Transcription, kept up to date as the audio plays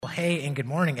Hey, and good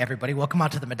morning, everybody. Welcome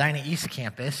out to the Medina East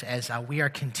campus as we are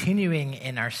continuing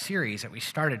in our series that we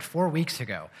started 4 weeks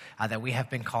ago that we have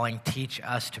been calling Teach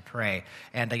Us to Pray.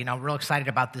 And, I'm real excited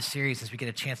about this series as we get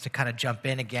a chance to kind of jump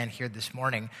in again here this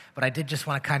morning. But I did just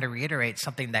want to kind of reiterate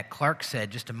something that Clark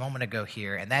said just a moment ago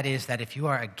here, and that is that if you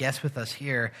are a guest with us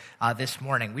here this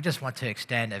morning, we just want to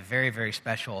extend a very, very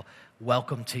special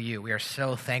welcome to you. We are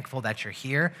so thankful that you're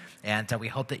here, and we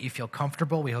hope that you feel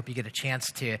comfortable. We hope you get a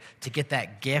chance to get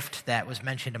that gift that was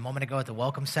mentioned a moment ago at the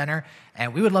Welcome Center,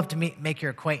 and we would love to make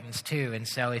your acquaintance too. And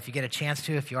so if you get a chance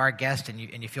to, if you are a guest and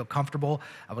you feel comfortable,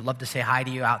 I would love to say hi to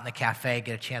you out in the cafe,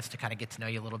 get a chance to kind of get to know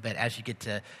you a little bit as you get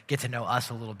to know us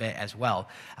a little bit as well.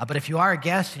 But if you are a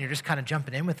guest and you're just kind of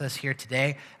jumping in with us here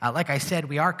today, like I said,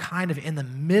 we are kind of in the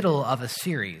middle of a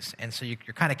series, and so you're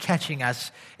kind of catching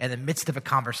us in the midst of a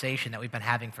conversation that we've been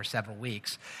having for several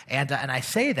weeks. And I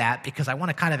say that because I want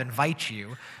to kind of invite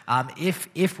you,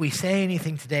 if we say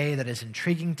anything today that is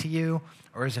intriguing to you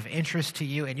or is of interest to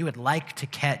you and you would like to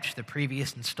catch the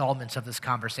previous installments of this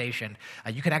conversation,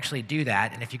 you can actually do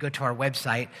that. And if you go to our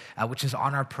website, which is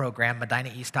on our program,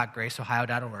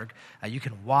 medinaeast.graceohio.org, you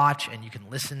can watch and you can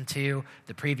listen to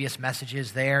the previous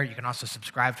messages there. You can also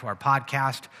subscribe to our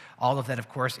podcast. All of that, of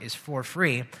course, is for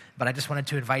free, but I just wanted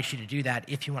to invite you to do that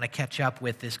if you want to catch up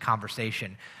with this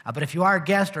conversation. But if you are a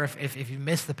guest or if you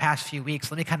missed the past few weeks,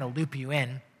 let me kind of loop you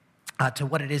in to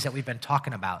what it is that we've been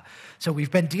talking about. So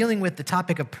we've been dealing with the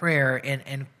topic of prayer,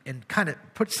 and kind of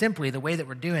put simply, the way that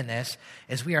we're doing this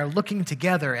is we are looking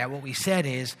together at what we said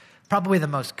is probably the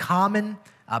most common,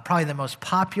 probably the most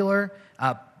popular,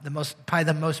 probably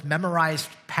the most memorized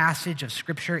passage of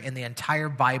Scripture in the entire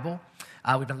Bible.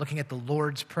 We've been looking at the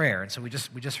Lord's Prayer, and so we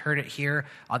just heard it here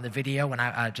on the video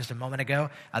just a moment ago.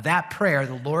 That prayer,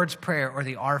 the Lord's Prayer or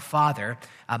the Our Father,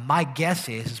 my guess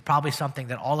is probably something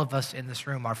that all of us in this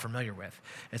room are familiar with.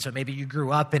 And so maybe you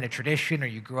grew up in a tradition or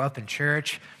you grew up in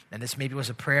church, and this maybe was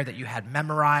a prayer that you had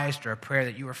memorized or a prayer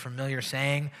that you were familiar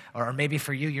saying, or maybe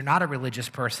for you, you're not a religious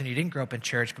person, you didn't grow up in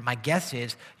church, but my guess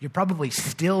is you're probably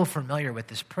still familiar with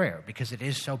this prayer because it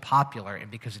is so popular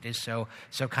and because it is so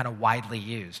kind of widely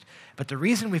used. But the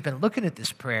reason we've been looking at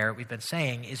this prayer, we've been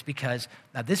saying, is because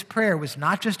this prayer was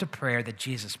not just a prayer that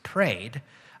Jesus prayed.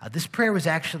 This prayer was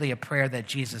actually a prayer that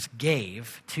Jesus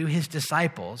gave to his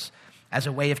disciples as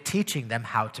a way of teaching them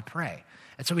how to pray.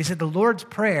 And so he said the Lord's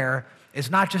Prayer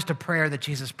is not just a prayer that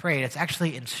Jesus prayed, it's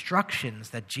actually instructions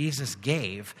that Jesus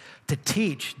gave to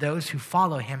teach those who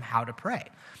follow him how to pray.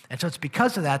 And so it's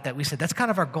because of that we said that's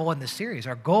kind of our goal in this series.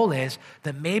 Our goal is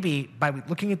that maybe by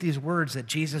looking at these words that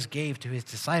Jesus gave to his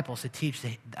disciples to teach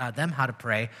them how to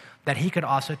pray, that he could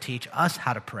also teach us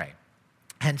how to pray.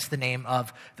 Hence the name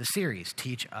of the series,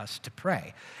 Teach Us to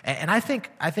Pray. And I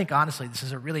think honestly, this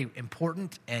is a really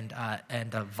important and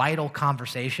a vital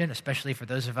conversation, especially for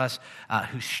those of us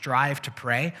who strive to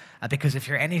pray. Because if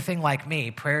you're anything like me,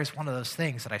 prayer is one of those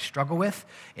things that I struggle with.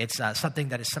 It's something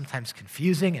that is sometimes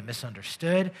confusing and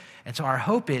misunderstood. And so our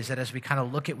hope is that as we kind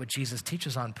of look at what Jesus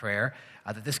teaches on prayer,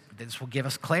 that this will give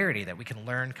us clarity, that we can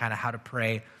learn kind of how to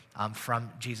pray from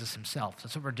Jesus himself. So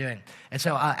that's what we're doing. And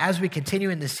so as we continue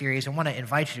in this series, I want to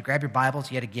invite you to grab your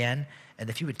Bibles yet again. And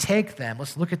if you would take them,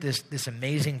 let's look at this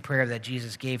amazing prayer that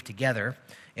Jesus gave together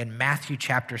in Matthew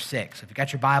chapter 6. So if you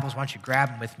got your Bibles, why don't you grab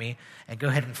them with me and go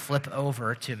ahead and flip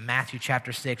over to Matthew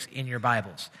chapter 6 in your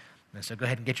Bibles. And so go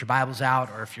ahead and get your Bibles out,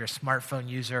 or if you're a smartphone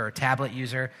user or a tablet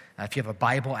user, if you have a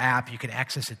Bible app, you can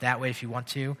access it that way if you want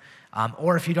to.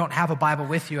 Or if you don't have a Bible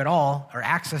with you at all, or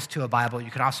access to a Bible,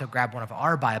 you can also grab one of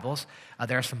our Bibles.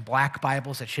 There are some black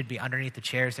Bibles that should be underneath the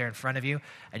chairs there in front of you,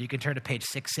 and you can turn to page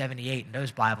 678 in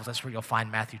those Bibles. That's where you'll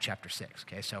find Matthew chapter 6.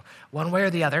 Okay, so one way or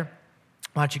the other,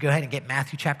 why don't you go ahead and get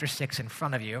Matthew chapter 6 in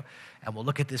front of you, and we'll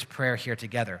look at this prayer here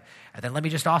together. And then let me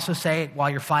just also say, while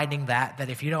you're finding that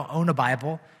if you don't own a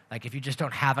Bible, like if you just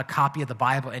don't have a copy of the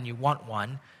Bible and you want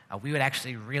one, we would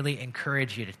actually really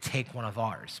encourage you to take one of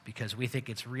ours because we think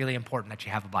it's really important that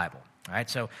you have a Bible. All right,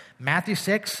 so Matthew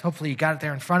 6, hopefully you got it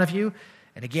there in front of you.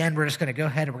 And again, we're just going to go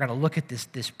ahead and we're going to look at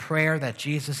this prayer that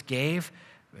Jesus gave,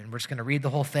 and we're just going to read the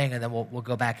whole thing, and then we'll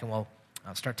go back and we'll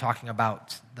start talking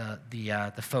about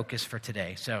the focus for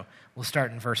today. So we'll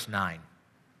start in verse 9.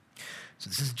 So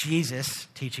this is Jesus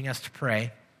teaching us to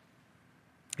pray.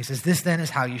 He says, "This then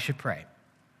is how you should pray.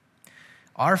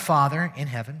 Our Father in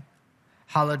heaven,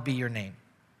 hallowed be your name.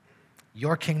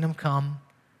 Your kingdom come,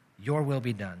 your will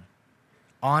be done,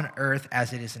 on earth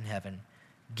as it is in heaven.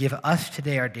 Give us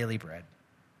today our daily bread.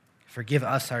 Forgive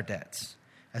us our debts,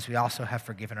 as we also have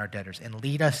forgiven our debtors. And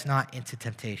lead us not into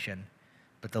temptation,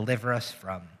 but deliver us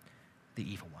from the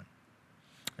evil one."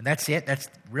 And that's it. That's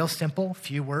real simple,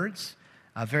 few words,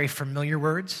 very familiar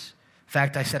words In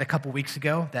fact, I said a couple weeks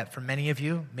ago that for many of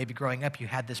you, maybe growing up, you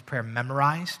had this prayer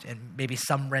memorized, and maybe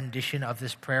some rendition of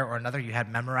this prayer or another you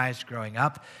had memorized growing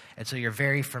up, and so you're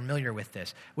very familiar with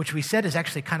this, which we said is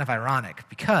actually kind of ironic,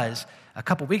 because a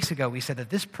couple weeks ago we said that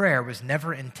this prayer was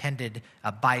never intended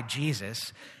by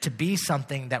Jesus to be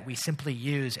something that we simply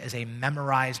use as a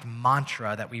memorized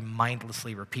mantra that we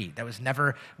mindlessly repeat. That was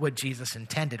never what Jesus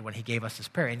intended when he gave us this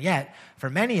prayer, and yet, for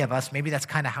many of us, maybe that's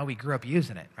kind of how we grew up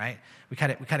using it, right? We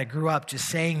kind of grew up just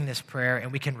saying this prayer,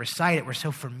 and we can recite it. We're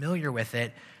so familiar with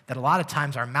it that a lot of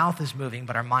times our mouth is moving,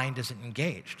 but our mind isn't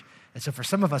engaged. And so for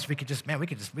some of us, we could just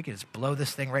blow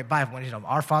this thing right by.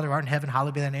 Our Father who art in heaven,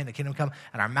 hallowed be thy name, the kingdom come,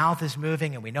 and our mouth is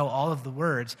moving, and we know all of the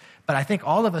words. But I think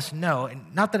all of us know,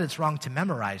 and not that it's wrong to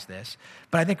memorize this,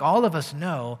 but I think all of us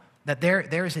know that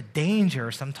there is a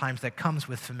danger sometimes that comes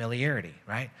with familiarity,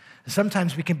 right?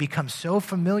 Sometimes we can become so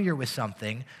familiar with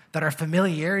something that our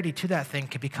familiarity to that thing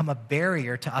can become a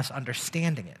barrier to us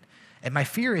understanding it. And my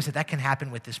fear is that can happen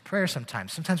with this prayer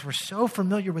sometimes. Sometimes we're so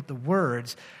familiar with the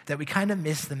words that we kind of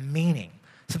miss the meaning.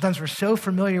 Sometimes we're so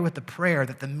familiar with the prayer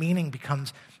that the meaning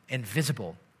becomes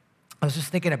invisible. I was just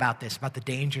thinking about this, about the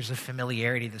dangers of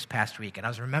familiarity this past week, and I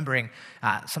was remembering,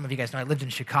 some of you guys know I lived in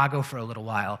Chicago for a little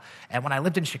while, and when I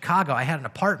lived in Chicago, I had an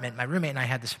apartment. My roommate and I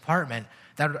had this apartment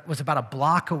that was about a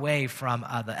block away from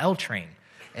the L train.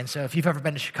 And so if you've ever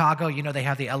been to Chicago, you know they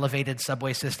have the elevated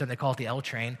subway system. They call it the L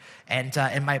train. And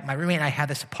my roommate and I had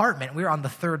this apartment. We were on the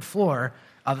third floor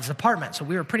of this apartment, so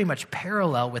we were pretty much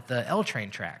parallel with the L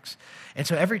train tracks. And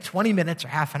so every 20 minutes or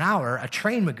half an hour, a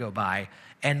train would go by,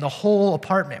 and the whole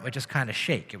apartment would just kind of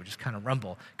shake. It would just kind of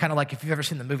rumble. Kind of like if you've ever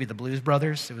seen the movie The Blues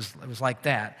Brothers, it was like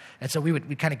that. And so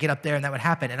we'd kind of get up there, and that would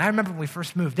happen. And I remember when we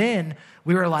first moved in,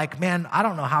 we were like, man, I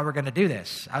don't know how we're going to do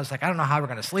this. I was like, I don't know how we're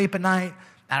going to sleep at night.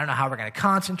 I don't know how we're going to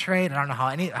concentrate. I don't know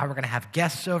how we're going to have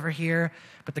guests over here.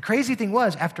 But the crazy thing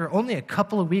was, after only a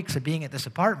couple of weeks of being at this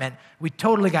apartment, we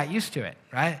totally got used to it,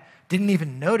 right? Didn't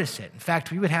even notice it. In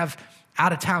fact, we would have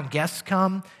out-of-town guests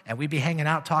come, and we'd be hanging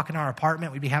out, talking in our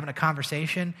apartment. We'd be having a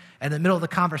conversation. And in the middle of the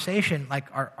conversation, like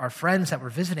our friends that were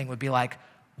visiting would be like,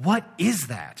 what is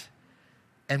that?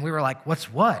 And we were like,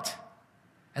 what's what?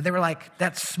 And they were like,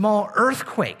 that small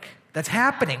earthquake that's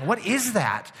happening. What is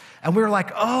that? And we were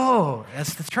like, oh,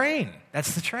 that's the train.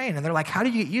 That's the train. And they're like, how do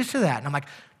you get used to that? And I'm like,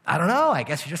 I don't know. I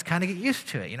guess you just kind of get used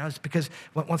to it. It's because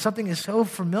when something is so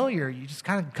familiar, you just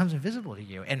kind of becomes invisible to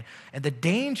you. And the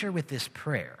danger with this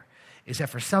prayer is that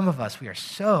for some of us, we are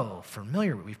so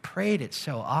familiar with it. We've prayed it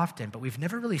so often, but we've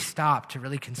never really stopped to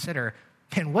really consider,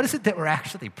 man, what is it that we're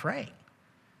actually praying?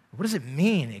 What does it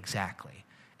mean exactly?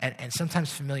 And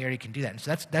sometimes familiarity can do that. And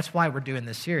so that's why we're doing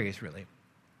this series, really.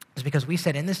 Is because we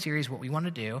said in this series what we want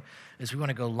to do is we want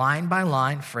to go line by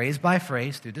line, phrase by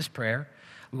phrase through this prayer.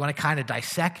 We want to kind of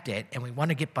dissect it, and we want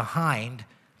to get behind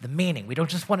the meaning. We don't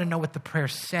just want to know what the prayer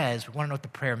says. We want to know what the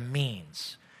prayer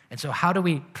means. And so how do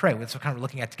we pray? That's what kind of we're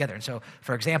looking at together. And so,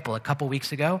 for example, a couple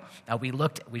weeks ago, we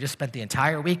just spent the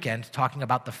entire weekend talking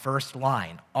about the first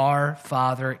line, Our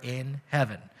Father in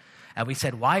heaven. And we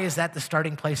said, why is that the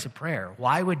starting place of prayer?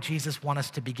 Why would Jesus want us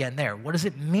to begin there? What does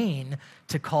it mean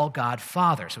to call God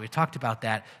Father? So we talked about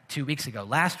that 2 weeks ago.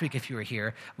 Last week, if you were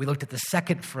here, we looked at the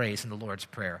second phrase in the Lord's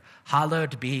Prayer,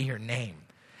 hallowed be your name.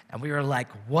 And we were like,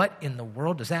 what in the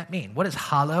world does that mean? What is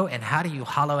hallow, and how do you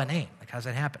hallow a name? Like, how does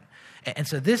that happen? And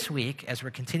so this week, as we're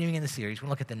continuing in the series, we're going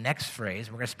to look at the next phrase.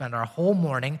 We're going to spend our whole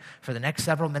morning for the next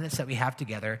several minutes that we have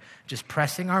together just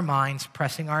pressing our minds,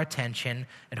 pressing our attention,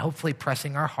 and hopefully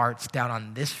pressing our hearts down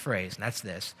on this phrase, and that's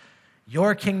this.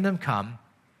 Your kingdom come,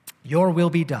 your will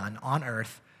be done on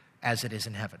earth as it is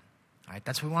in heaven. All right,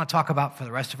 that's what we want to talk about for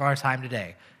the rest of our time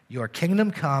today. Your kingdom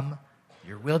come,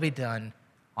 your will be done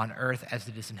on earth as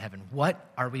it is in heaven. What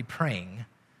are we praying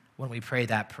when we pray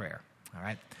that prayer? All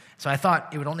right. So I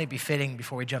thought it would only be fitting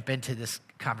before we jump into this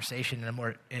conversation in a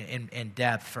more in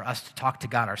depth for us to talk to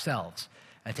God ourselves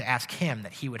and to ask him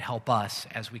that he would help us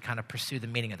as we kind of pursue the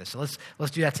meaning of this. So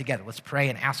let's do that together. Let's pray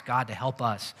and ask God to help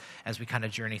us as we kind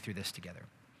of journey through this together.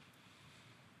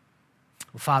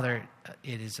 Well, Father,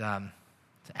 it is an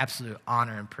absolute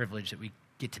honor and privilege that we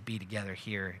get to be together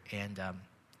here. And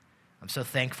I'm so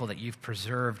thankful that you've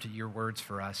preserved your words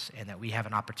for us and that we have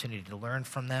an opportunity to learn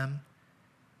from them.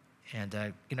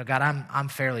 And, God, I'm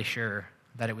fairly sure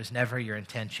that it was never your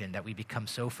intention that we become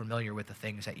so familiar with the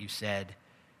things that you said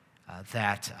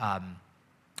that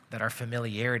our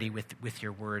familiarity with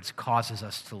your words causes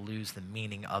us to lose the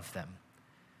meaning of them.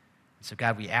 And so,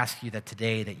 God, we ask you that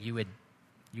today that you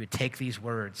would take these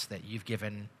words that you've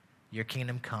given, your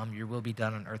kingdom come, your will be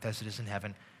done on earth as it is in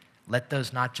heaven. Let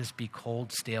those not just be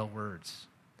cold, stale words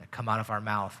that come out of our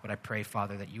mouth, but I pray,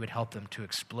 Father, that you would help them to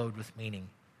explode with meaning.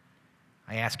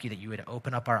 I ask you that you would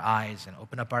open up our eyes and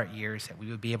open up our ears, that we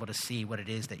would be able to see what it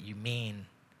is that you mean.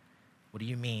 What do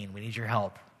you mean? We need your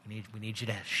help. We need you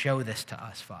to show this to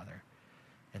us, Father.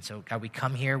 And so, God, we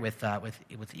come here with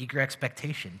eager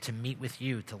expectation to meet with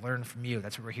you, to learn from you.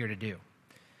 That's what we're here to do.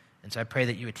 And so I pray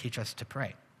that you would teach us to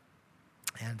pray.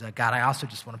 And God, I also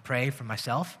just want to pray for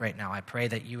myself right now. I pray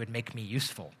that you would make me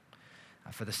useful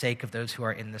for the sake of those who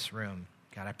are in this room.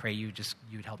 God, I pray you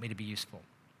would help me to be useful.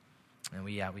 And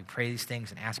we pray these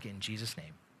things and ask it in Jesus'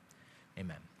 name.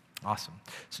 Amen. Awesome.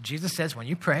 So Jesus says, when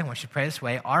you pray, I want you to pray this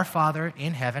way: Our Father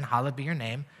in heaven, hallowed be your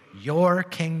name. Your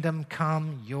kingdom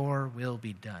come, your will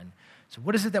be done. So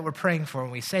what is it that we're praying for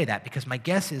when we say that? Because my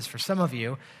guess is for some of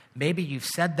you, maybe you've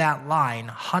said that line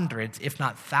hundreds, if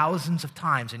not thousands of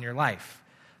times in your life.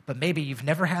 But maybe you've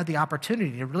never had the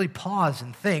opportunity to really pause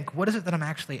and think, what is it that I'm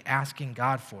actually asking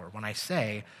God for when I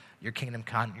say, your kingdom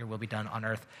come, your will be done on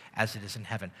earth as it is in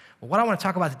heaven? Well, what I want to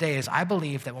talk about today is I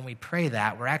believe that when we pray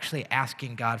that, we're actually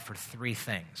asking God for three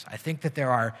things. I think that there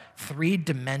are three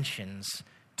dimensions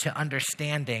to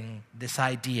understanding this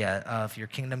idea of your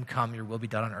kingdom come, your will be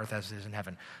done on earth as it is in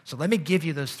heaven. So let me give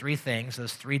you those three things,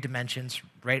 those three dimensions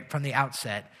right from the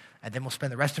outset, and then we'll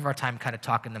spend the rest of our time kind of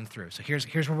talking them through. So here's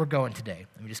where we're going today.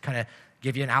 Let me just kind of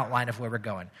give you an outline of where we're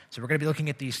going. So we're going to be looking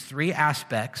at these three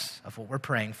aspects of what we're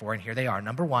praying for, and here they are.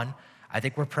 Number one, I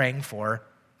think we're praying for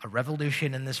a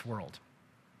revolution in this world.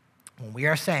 When we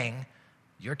are saying,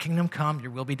 your kingdom come, your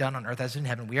will be done on earth as in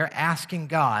heaven, we are asking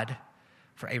God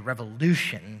for a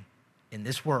revolution in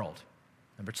this world.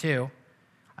 Number two,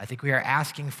 I think we are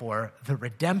asking for the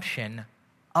redemption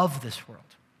of this world.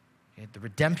 Okay, the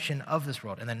redemption of this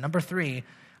world. And then number three,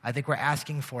 I think we're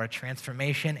asking for a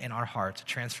transformation in our hearts, a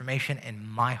transformation in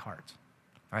my heart.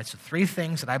 All right, so three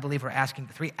things that I believe we're asking,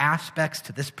 three aspects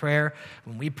to this prayer.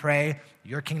 When we pray,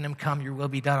 your kingdom come, your will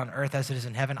be done on earth as it is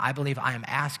in heaven, I believe I am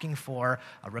asking for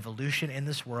a revolution in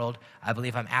this world. I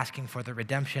believe I'm asking for the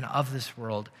redemption of this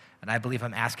world. And I believe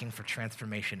I'm asking for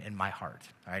transformation in my heart.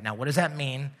 All right, now what does that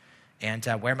mean? And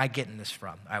where am I getting this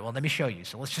from? All right, well, let me show you.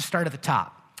 So let's just start at the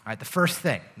top. All right, the first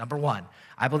thing, number one,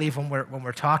 I believe when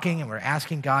we're talking and we're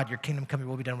asking God, your kingdom come, your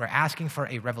will be done, we're asking for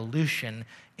a revolution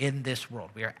in this world.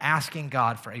 We are asking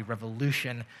God for a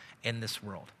revolution in this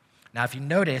world. Now, if you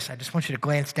notice, I just want you to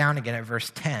glance down again at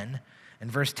verse 10.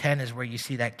 And verse 10 is where you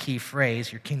see that key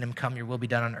phrase, your kingdom come, your will be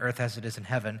done on earth as it is in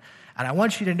heaven. And I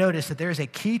want you to notice that there is a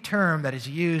key term that is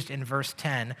used in verse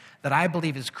 10 that I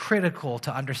believe is critical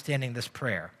to understanding this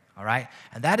prayer, all right?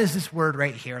 And that is this word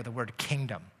right here, the word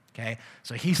kingdom. Okay,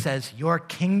 so he says, your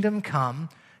kingdom come,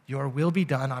 your will be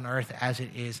done on earth as it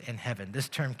is in heaven. This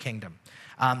term kingdom.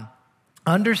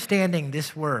 Understanding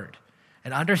this word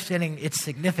and understanding its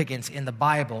significance in the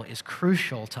Bible is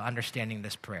crucial to understanding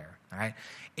this prayer. All right,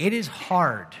 it is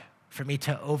hard for me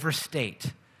to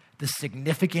overstate the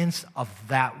significance of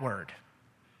that word.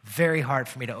 Very hard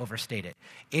for me to overstate it.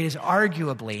 It is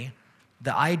arguably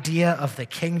the idea of the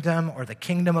kingdom or the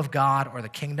kingdom of God or the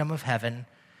kingdom of heaven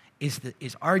is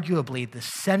arguably the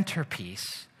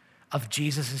centerpiece of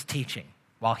Jesus' teaching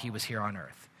while he was here on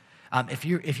earth. If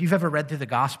you've ever read through the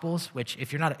Gospels, which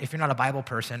if you're not a Bible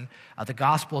person, the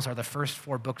Gospels are the first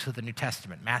four books of the New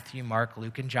Testament: Matthew, Mark,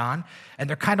 Luke, and John, and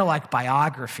they're kind of like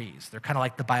biographies. They're kind of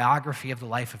like the biography of the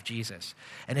life of Jesus.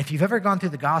 And if you've ever gone through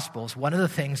the Gospels, one of the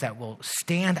things that will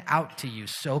stand out to you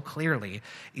so clearly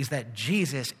is that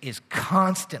Jesus is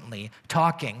constantly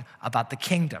talking about the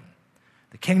kingdom.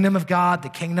 The kingdom of God, the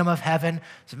kingdom of heaven.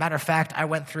 As a matter of fact, I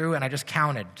went through and I just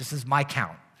counted. This is my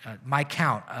count.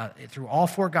 Through all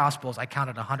four Gospels, I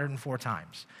counted 104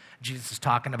 times. Jesus is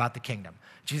talking about the kingdom.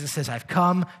 Jesus says, I've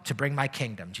come to bring my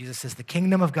kingdom. Jesus says, the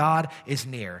kingdom of God is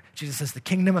near. Jesus says, the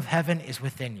kingdom of heaven is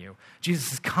within you.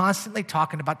 Jesus is constantly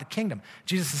talking about the kingdom.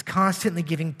 Jesus is constantly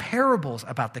giving parables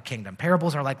about the kingdom.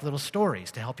 Parables are like little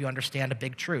stories to help you understand a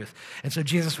big truth. And so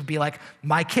Jesus would be like,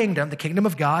 my kingdom, the kingdom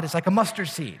of God, is like a mustard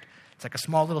seed. It's like a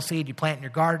small little seed you plant in your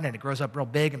garden and it grows up real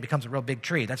big and becomes a real big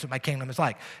tree. That's what my kingdom is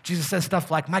like. Jesus says stuff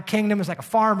like, my kingdom is like a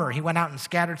farmer. He went out and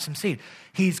scattered some seed.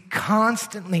 He's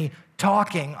constantly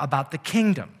talking about the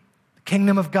kingdom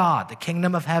of God, the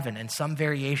kingdom of heaven in some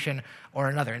variation or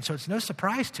another. And so it's no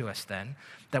surprise to us then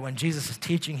that when Jesus is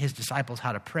teaching his disciples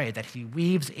how to pray, that he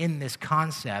weaves in this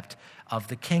concept of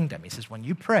the kingdom. He says, when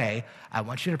you pray, I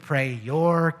want you to pray,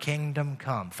 your kingdom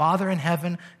come. Father in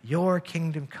heaven, your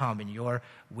kingdom come and your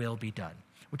will be done.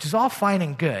 Which is all fine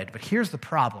and good, but here's the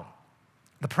problem.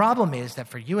 The problem is that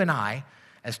for you and I,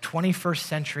 as 21st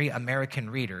century American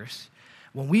readers,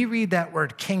 when we read that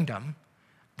word kingdom,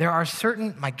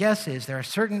 my guess is there are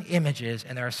certain images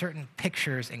and there are certain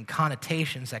pictures and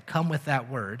connotations that come with that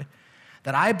word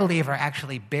that I believe are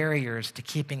actually barriers to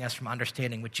keeping us from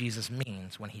understanding what Jesus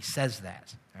means when he says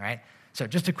that, all right? So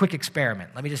just a quick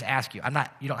experiment. Let me just ask you.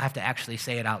 You don't have to actually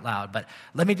say it out loud, but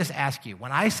let me just ask you.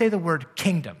 When I say the word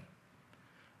kingdom,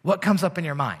 what comes up in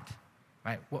your mind,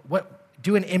 right?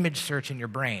 Do an image search in your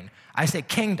brain. I say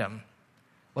kingdom,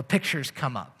 what pictures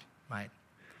come up, right?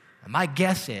 And my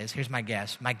guess is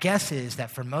that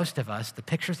for most of us, the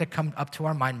pictures that come up to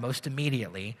our mind most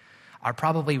immediately are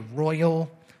probably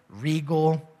royal,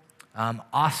 regal,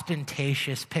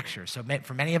 ostentatious pictures. So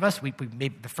for many of us,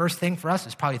 the first thing for us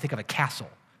is probably think of a castle.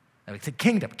 It's a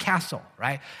kingdom, castle,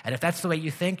 right? And if that's the way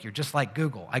you think, you're just like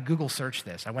Google. I Google searched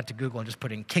this. I went to Google and just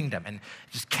put in kingdom, and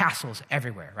just castles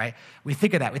everywhere, right? We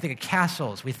think of that. We think of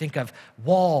castles. We think of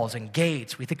walls and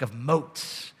gates. We think of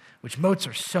moats, which moats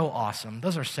are so awesome.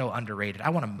 Those are so underrated. I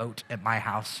want a moat at my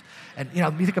house. And,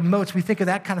 we think of moats. We think of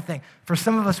that kind of thing. For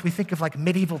some of us, we think of like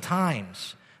medieval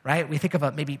times, right? We think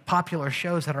of maybe popular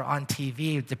shows that are on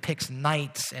TV. It depicts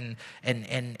knights and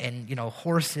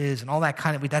horses and all that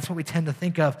kind of. That's what we tend to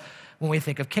think of when we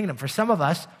think of kingdom. For some of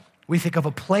us, we think of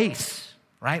a place,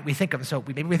 right?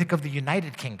 Maybe we think of the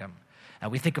United Kingdom.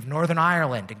 We think of Northern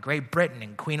Ireland and Great Britain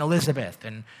and Queen Elizabeth,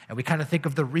 and we kind of think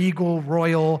of the regal,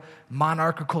 royal,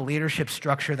 monarchical leadership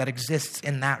structure that exists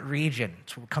in that region.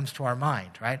 It's what comes to our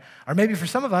mind, right? Or maybe for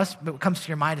some of us, what comes to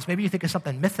your mind is maybe you think of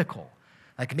something mythical.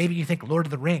 Like maybe you think Lord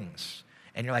of the Rings,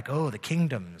 and you're like, oh, the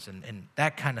kingdoms and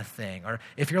that kind of thing. Or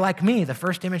if you're like me, the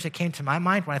first image that came to my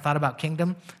mind when I thought about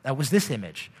kingdom, that was this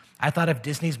image. I thought of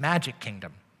Disney's Magic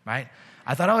Kingdom, right?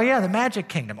 I thought, oh yeah, the Magic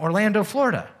Kingdom, Orlando,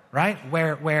 Florida, right?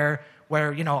 Where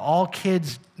all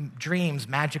kids' dreams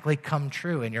magically come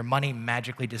true and your money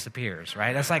magically disappears,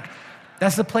 right?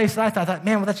 That's the place that I thought,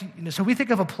 man, so we think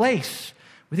of a place.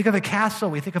 We think of a castle,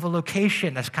 we think of a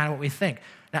location, that's kind of what we think.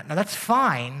 Now that's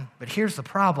fine, but here's the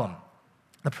problem.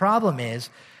 The problem is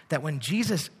that when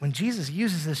Jesus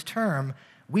uses this term,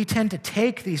 we tend to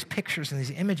take these pictures and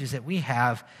these images that we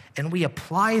have and we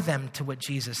apply them to what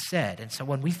Jesus said. And so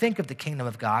when we think of the kingdom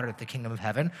of God or the kingdom of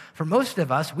heaven, for most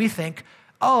of us, we think,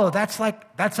 oh, that's like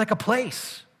a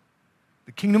place.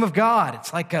 The kingdom of God,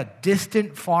 it's like a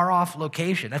distant, far-off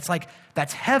location.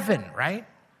 That's heaven, right?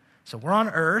 So we're on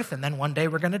earth, and then one day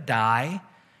we're going to die.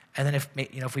 And then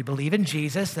if we believe in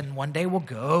Jesus, then one day we'll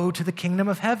go to the kingdom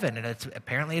of heaven. And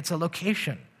apparently it's a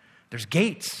location. There's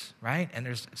gates, right? And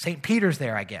there's St. Peter's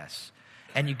there, I guess.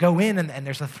 And you go in, and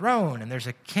there's a throne, and there's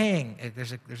a king.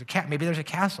 Maybe there's a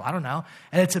castle. I don't know.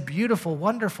 And it's a beautiful,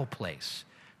 wonderful place.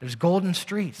 There's golden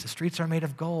streets. The streets are made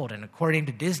of gold. And according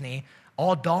to Disney,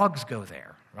 all dogs go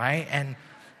there, right?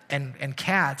 And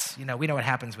cats, we know what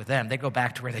happens with them. They go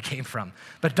back to where they came from.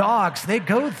 But dogs, they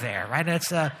go there, right?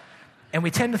 And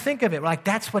we tend to think of it like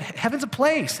that's what heaven's a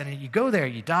place. And you go there,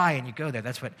 you die, and you go there.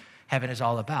 That's what heaven is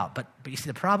all about. But you see,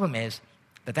 the problem is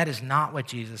that is not what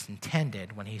Jesus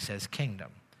intended when he says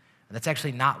kingdom. And that's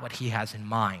actually not what he has in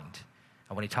mind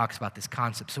when he talks about this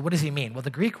concept. So what does he mean? Well, the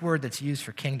Greek word that's used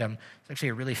for kingdom is actually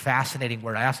a really fascinating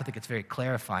word. I also think it's very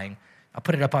clarifying. I'll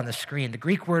put it up on the screen. The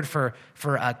Greek word for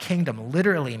kingdom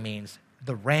literally means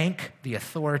the rank, the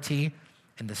authority,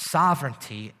 and the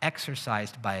sovereignty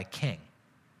exercised by a king.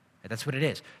 That's what it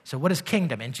is. So what is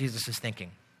kingdom in Jesus'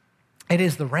 thinking? It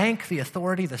is the rank, the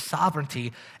authority, the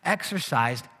sovereignty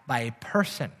exercised by a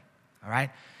person, all right?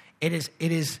 It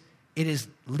is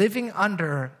living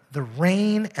under the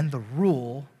reign and the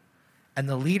rule and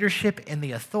the leadership and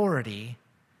the authority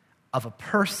of a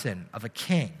person, of a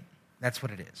king. That's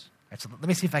what it is. Right, so let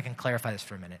me see if I can clarify this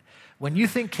for a minute. When you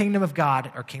think kingdom of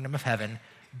God or kingdom of heaven,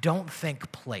 don't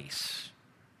think place.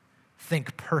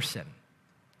 Think person,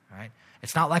 all right?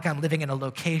 It's not like I'm living in a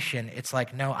location. It's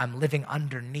like, no, I'm living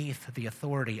underneath the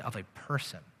authority of a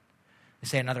person. Let me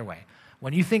say another way.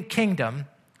 When you think kingdom,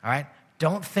 all right,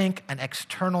 don't think an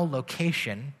external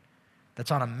location that's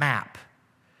on a map.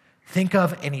 Think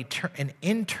of an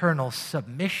internal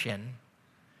submission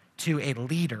to a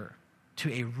leader,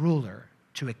 to a ruler,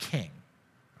 to a king.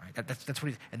 All right? That's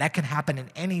what and that can happen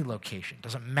in any location. It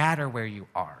doesn't matter where you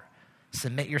are.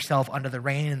 Submit yourself under the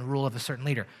reign and rule of a certain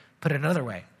leader. Put it another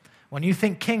way. When you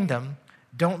think kingdom,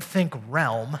 don't think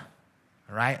realm,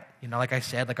 all right? Like I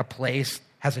said, like a place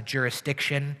has a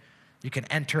jurisdiction. You can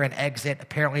enter and exit.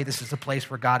 Apparently, this is the place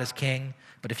where God is king.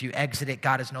 But if you exit it,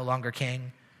 God is no longer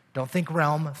king. Don't think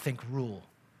realm, think rule.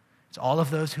 It's all of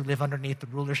those who live underneath the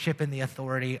rulership and the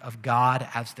authority of God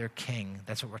as their king.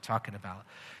 That's what we're talking about.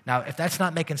 Now, if that's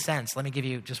not making sense, let me give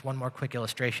you just one more quick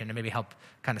illustration to maybe help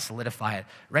kind of solidify it.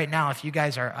 Right now, if you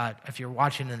guys are, if you're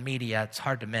watching the media, it's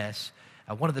hard to miss.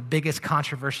 One of the biggest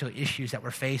controversial issues that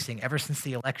we're facing ever since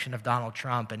the election of Donald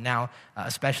Trump, and now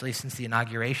especially since the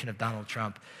inauguration of Donald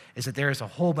Trump, is that there is a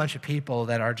whole bunch of people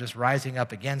that are just rising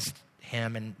up against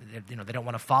him, and they don't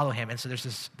want to follow him. And so there's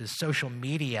this social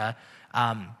media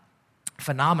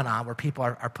phenomenon where people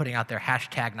are putting out their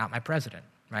hashtag not my president,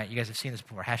 right? You guys have seen this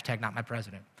before, hashtag not my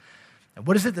president. And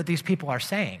what is it that these people are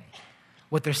saying?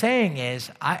 What they're saying is,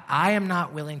 I am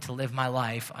not willing to live my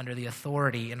life under the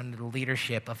authority and under the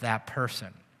leadership of that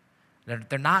person.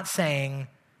 They're not saying,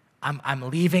 I'm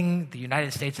leaving the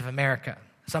United States of America.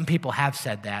 Some people have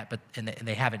said that, and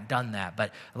they haven't done that.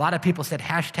 But a lot of people said,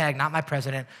 hashtag not my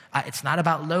president. It's not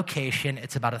about location,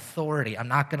 it's about authority. I'm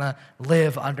not going to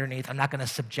live underneath, I'm not going to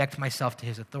subject myself to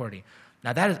his authority.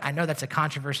 Now, I know that's a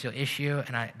controversial issue,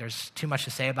 and there's too much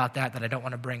to say about that I don't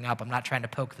want to bring up. I'm not trying to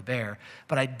poke the bear.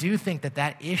 But I do think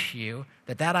that issue,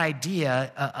 that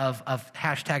idea of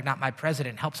hashtag not my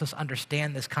president helps us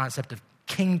understand this concept of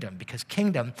kingdom, because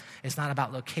kingdom is not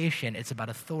about location, it's about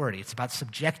authority. It's about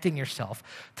subjecting yourself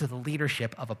to the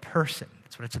leadership of a person.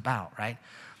 That's what it's about, right?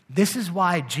 This is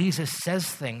why Jesus says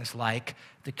things like,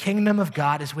 the kingdom of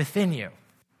God is within you.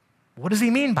 What does he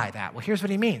mean by that? Well, here's what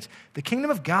he means. The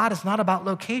kingdom of God is not about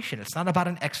location. It's not about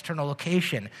an external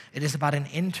location. It is about an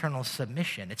internal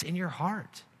submission. It's in your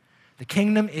heart. The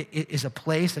kingdom is a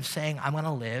place of saying, I'm going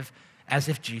to live as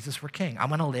if Jesus were king. I'm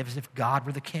going to live as if God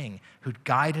were the king who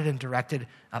guided and directed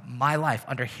my life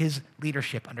under his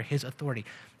leadership, under his authority.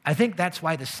 I think that's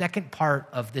why the second part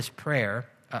of this prayer,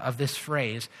 of this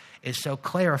phrase, is so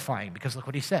clarifying, because look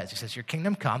what he says. He says, your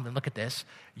kingdom come, then look at this,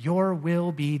 your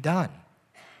will be done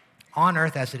on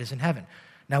earth as it is in heaven.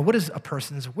 Now, what is a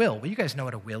person's will? Well, you guys know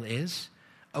what a will is.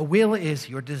 A will is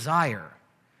your desire.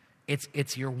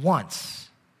 It's your wants.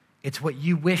 It's what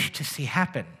you wish to see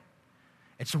happen.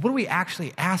 And so what are we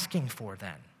actually asking for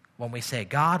then? When we say,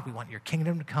 God, we want your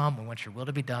kingdom to come, we want your will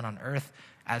to be done on earth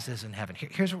as it is in heaven.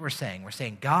 Here's what we're saying. We're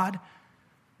saying, God,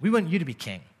 we want you to be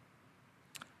king.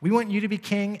 We want you to be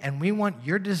king, and we want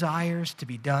your desires to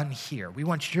be done here. We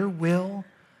want your will.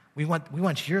 We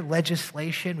want your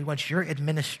legislation. We want your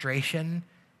administration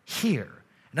here.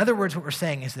 In other words, what we're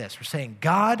saying is this. We're saying,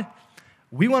 God,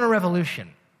 we want a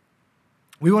revolution.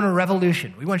 We want a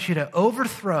revolution. We want you to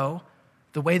overthrow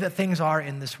the way that things are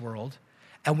in this world,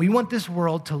 and we want this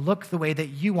world to look the way that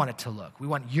you want it to look. We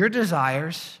want your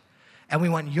desires, and we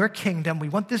want your kingdom. We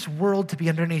want this world to be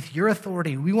underneath your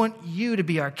authority. We want you to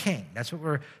be our king. That's what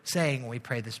we're saying when we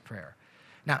pray this prayer.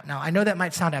 Now, I know that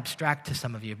might sound abstract to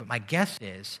some of you, but my guess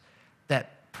is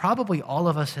that probably all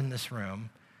of us in this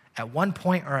room at one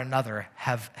point or another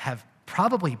have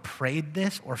probably prayed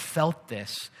this or felt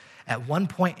this at one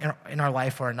point in our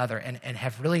life or another and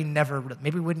have really never,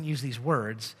 maybe we wouldn't use these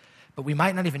words, but we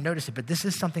might not even notice it. But this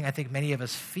is something I think many of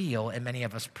us feel and many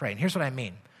of us pray. And here's what I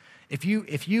mean. If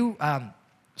you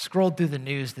scrolled through the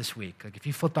news this week, like if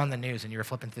you flipped on the news and you were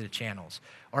flipping through the channels,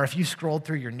 or if you scrolled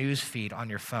through your news feed on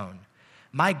your phone,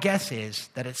 my guess is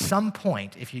that at some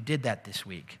point, if you did that this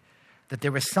week, that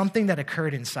there was something that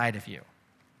occurred inside of you.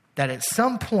 That at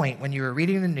some point when you were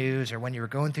reading the news or when you were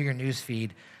going through your news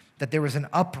feed, that there was an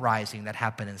uprising that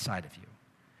happened inside of you.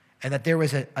 And that there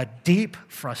was a deep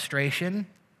frustration,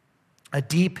 a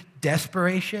deep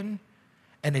desperation,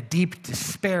 and a deep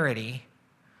disparity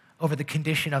over the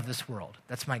condition of this world.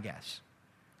 That's my guess.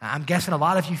 I'm guessing a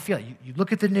lot of you feel it. You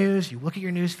look at the news, you look at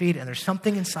your news feed, and there's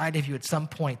something inside of you at some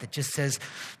point that just says,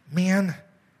 man,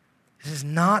 this is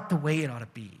not the way it ought to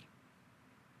be.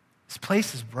 This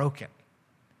place is broken.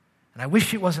 And I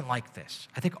wish it wasn't like this.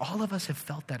 I think all of us have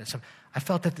felt that. I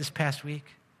felt that this past week,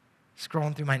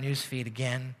 scrolling through my news feed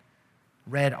again,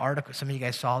 read article. Some of you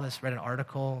guys saw this, read an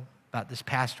article about this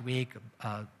past week,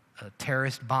 a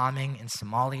terrorist bombing in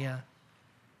Somalia.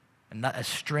 A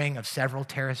string of several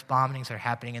terrorist bombings that are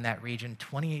happening in that region.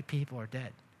 28 people are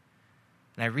dead.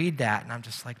 And I read that, and I'm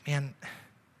just like, man,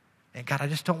 God, I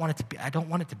just don't want it to be. I don't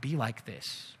want it to be like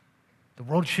this. The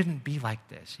world shouldn't be like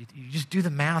this. You just do the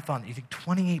math on it. You think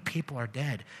 28 people are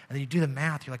dead, and then you do the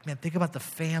math. You're like, man, think about the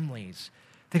families.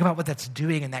 Think about what that's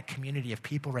doing in that community of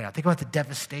people right now. Think about the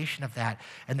devastation of that.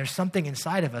 And there's something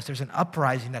inside of us. There's an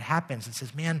uprising that happens that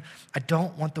says, man, I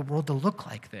don't want the world to look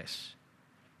like this.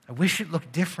 I wish it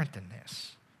looked different than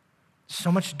this. So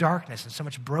much darkness and so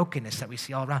much brokenness that we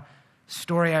see all around.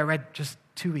 Story I read just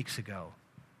 2 weeks ago.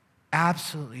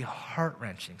 Absolutely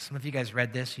heart-wrenching. Some of you guys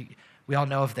read this. We all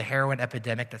know of the heroin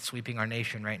epidemic that's sweeping our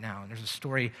nation right now. And there's a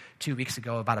story 2 weeks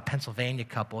ago about a Pennsylvania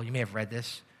couple. You may have read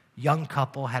this. Young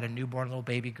couple had a newborn little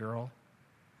baby girl.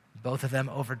 Both of them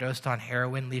overdosed on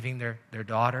heroin, leaving their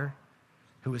daughter,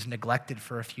 who was neglected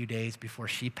for a few days before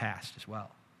she passed as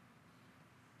well.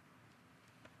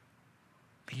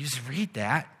 But you just read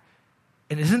that,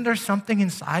 and isn't there something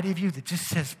inside of you that just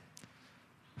says,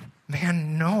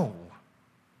 man, no.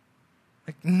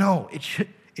 Like, no, it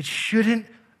shouldn't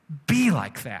be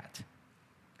like that.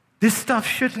 This stuff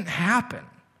shouldn't happen.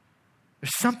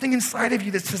 There's something inside of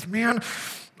you that says, man,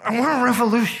 I want a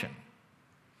revolution.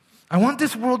 I want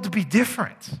this world to be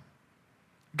different.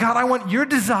 God, I want your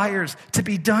desires to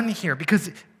be done here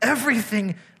because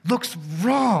everything looks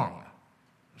wrong.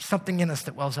 There's something in us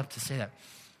that wells up to say that.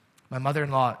 My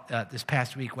mother-in-law this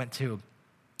past week went to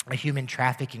a human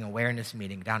trafficking awareness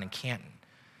meeting down in Canton.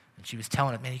 And she was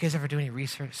telling us, man, you guys ever do any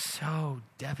research? So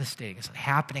devastating. It's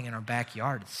happening in our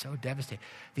backyard. It's so devastating.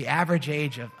 The average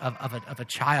age of a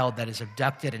child that is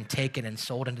abducted and taken and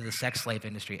sold into the sex slave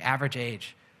industry, average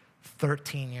age,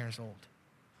 13 years old.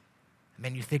 I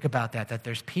mean, you think about that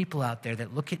there's people out there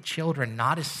that look at children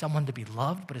not as someone to be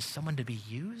loved, but as someone to be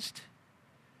used.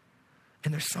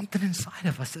 And there's something inside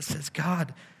of us that says,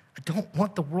 God, I don't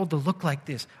want the world to look like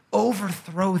this.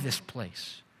 Overthrow this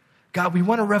place. God, we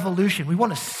want a revolution. We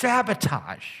want to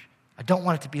sabotage. I don't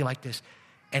want it to be like this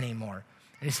anymore.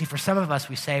 And you see, for some of us,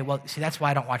 we say, well, see, that's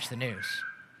why I don't watch the news.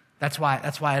 That's why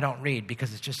I don't read,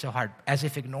 because it's just so hard. As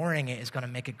if ignoring it is going to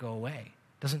make it go away.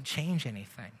 It doesn't change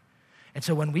anything. And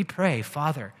so when we pray,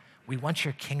 Father, we want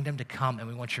your kingdom to come and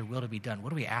we want your will to be done.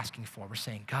 What are we asking for? We're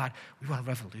saying, God, we want a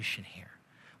revolution here.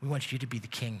 We want you to be the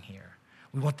king here.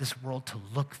 We want this world to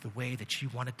look the way that you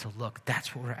want it to look.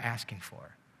 That's what we're asking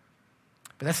for.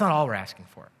 But that's not all we're asking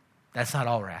for. That's not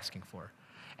all we're asking for.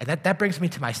 And that brings me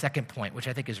to my second point, which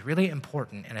I think is really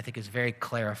important and I think is very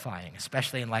clarifying,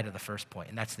 especially in light of the first point,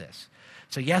 and that's this.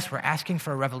 So yes, we're asking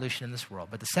for a revolution in this world,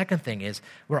 but the second thing is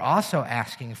we're also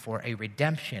asking for a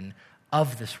redemption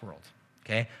of this world,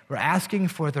 okay? We're asking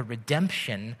for the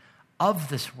redemption of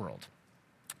this world.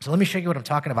 So let me show you what I'm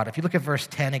talking about. If you look at verse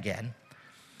 10 again,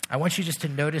 I want you just to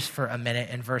notice for a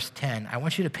minute in verse 10, I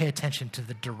want you to pay attention to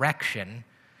the direction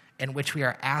in which we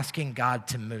are asking God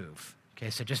to move. Okay,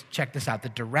 so just check this out, the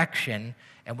direction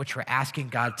in which we're asking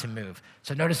God to move.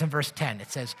 So notice in verse 10,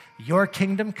 it says, your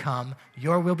kingdom come,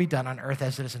 your will be done on earth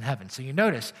as it is in heaven. So you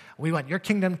notice, we want your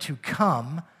kingdom to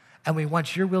come, and we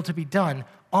want your will to be done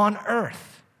on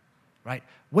earth, right?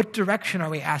 What direction are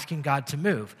we asking God to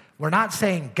move? We're not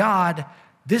saying, God,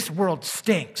 this world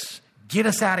stinks. Get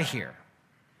us out of here.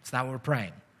 It's not what we're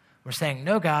praying. We're saying,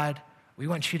 no, God, we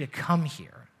want you to come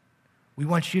here. We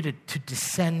want you to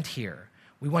descend here.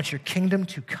 We want your kingdom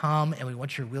to come, and we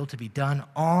want your will to be done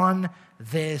on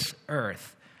this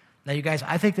earth. Now, you guys,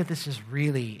 I think that this is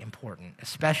really important,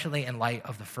 especially in light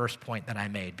of the first point that I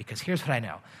made, because here's what I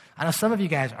know. I know some of you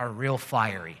guys are real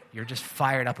fiery. You're just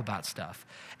fired up about stuff.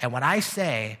 And when I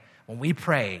say, when we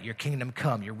pray, your kingdom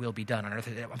come, your will be done on earth,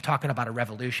 I'm talking about a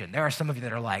revolution. There are some of you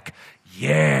that are like,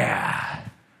 yeah.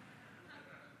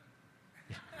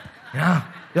 You know?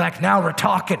 You're like, now we're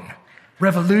talking.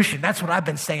 Revolution. That's what I've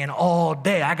been saying all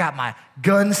day. I got my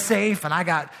gun safe and I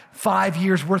got 5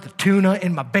 years worth of tuna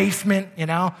in my basement, you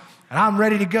know, and I'm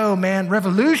ready to go, man.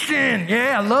 Revolution.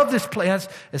 Yeah, I love this place.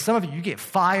 And some of you get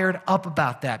fired up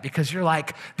about that because you're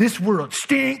like, this world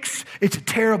stinks. It's a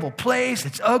terrible place.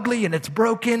 It's ugly and it's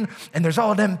broken. And there's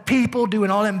all them people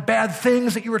doing all them bad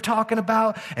things that you were talking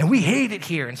about. And we hate it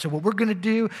here. And so what we're going to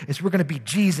do is we're going to be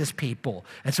Jesus people.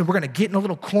 And so we're going to get in a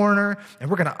little corner and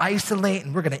we're going to isolate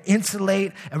and we're going to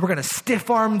insulate and we're going to stiff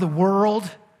arm the world.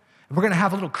 And we're going to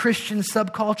have a little Christian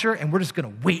subculture and we're just going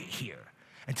to wait here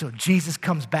until Jesus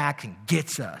comes back and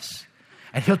gets us.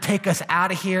 And he'll take us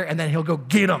out of here and then he'll go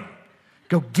get them.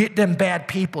 Go get them bad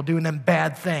people doing them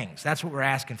bad things. That's what we're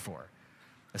asking for.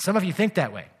 And some of you think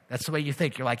that way. That's the way you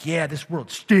think. You're like, yeah, this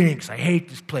world stinks. I hate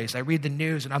this place. I read the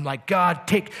news and I'm like, God,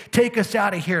 take us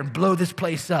out of here and blow this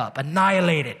place up.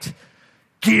 Annihilate it.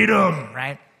 Get them,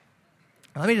 right?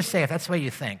 Now, let me just say, if that's the way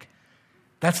you think,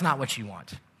 that's not what you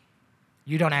want.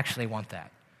 You don't actually want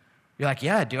that. You're like,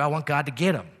 yeah, I do. I want God to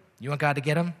get them. You want God to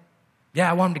get him? Yeah,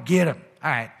 I want him to get him. All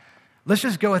right. Let's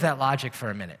just go with that logic for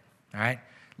a minute. All right.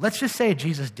 Let's just say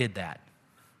Jesus did that.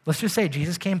 Let's just say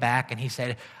Jesus came back and he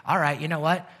said, all right, you know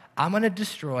what? I'm going to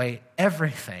destroy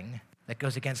everything that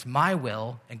goes against my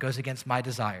will and goes against my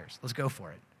desires. Let's go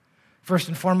for it. First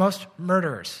and foremost,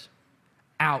 murderers.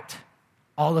 Out.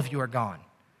 All of you are gone.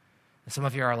 And some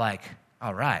of you are like,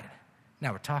 all right,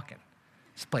 now we're talking.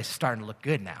 This place is starting to look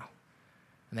good now.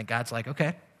 And then God's like,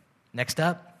 okay, next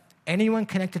up. Anyone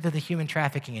connected to the human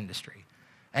trafficking industry,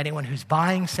 anyone who's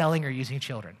buying, selling, or using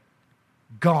children,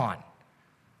 gone.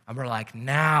 And we're like,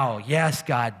 now, yes,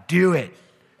 God, do it.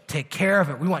 Take care of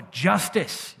it. We want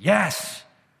justice. Yes.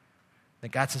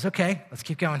 Then God says, okay, let's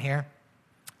keep going here.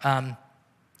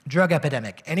 Drug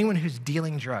epidemic. Anyone who's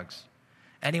dealing drugs.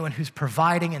 Anyone who's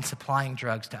providing and supplying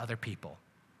drugs to other people,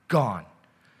 gone.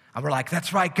 And we're like,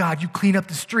 that's right, God, you clean up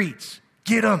the streets.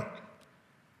 Get them.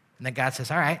 And then God says,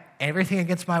 all right, everything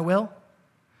against my will? All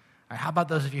right, how about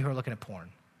those of you who are looking at porn?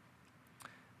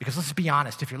 Because let's be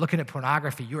honest, if you're looking at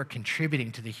pornography, you are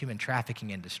contributing to the human trafficking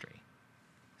industry.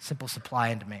 Simple supply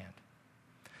and demand.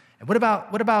 And what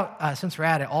about since we're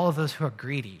at it, all of those who are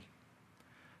greedy,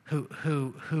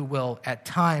 who will at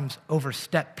times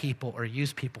overstep people or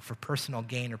use people for personal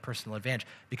gain or personal advantage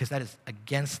because that is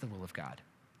against the will of God?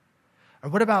 Or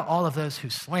what about all of those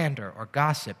who slander or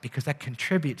gossip because that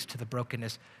contributes to the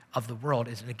brokenness of the world,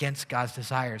 is against God's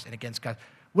desires and against God?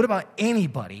 What about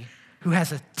anybody who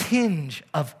has a tinge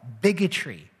of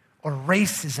bigotry or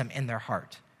racism in their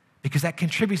heart? Because that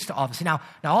contributes to all of this. Now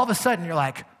all of a sudden you're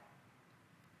like,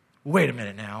 wait a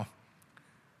minute now.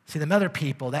 See, them other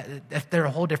people, they're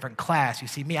a whole different class. You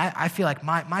see, me, I feel like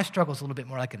my struggle is a little bit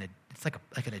more like an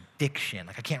addiction.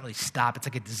 Like I can't really stop. It's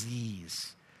like a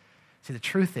disease. See, the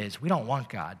truth is, we don't want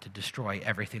God to destroy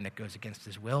everything that goes against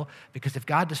his will, because if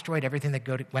God destroyed everything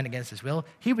that went against his will,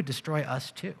 he would destroy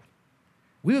us too.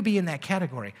 We would be in that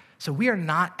category. So we are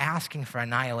not asking for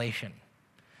annihilation.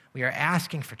 We are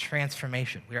asking for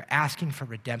transformation. We are asking for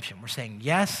redemption. We're saying,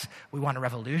 yes, we want a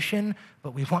revolution,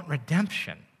 but we want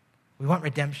redemption. We want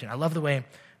redemption. I love the way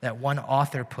that one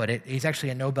author put it. He's actually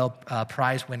a Nobel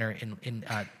Prize winner.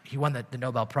 He won the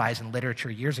Nobel Prize in literature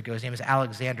years ago. His name is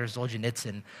Alexander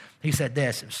Solzhenitsyn. He said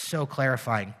this. It was so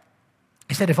clarifying.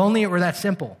 He said, if only it were that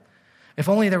simple. If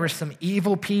only there were some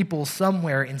evil people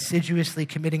somewhere insidiously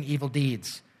committing evil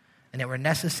deeds, and it were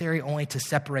necessary only to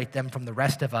separate them from the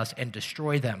rest of us and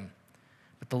destroy them.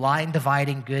 But the line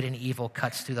dividing good and evil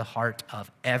cuts through the heart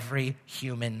of every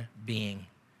human being.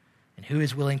 And who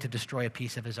is willing to destroy a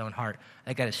piece of his own heart? I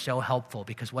think that is so helpful,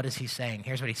 because what is he saying?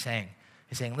 Here's what he's saying.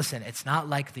 He's saying, listen, it's not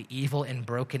like the evil and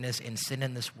brokenness and sin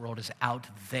in this world is out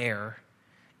there.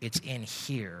 It's in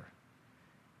here.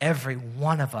 Every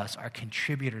one of us are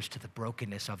contributors to the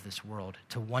brokenness of this world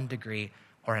to one degree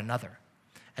or another.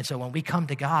 And so when we come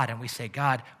to God and we say,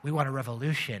 God, we want a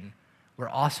revolution, we're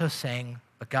also saying,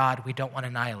 but God, we don't want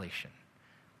annihilation.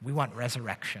 We want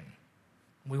resurrection.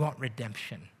 We want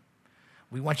redemption.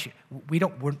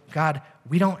 God,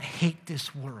 we don't hate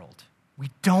this world.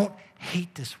 We don't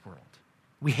hate this world.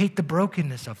 We hate the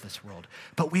brokenness of this world,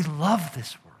 but we love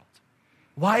this world.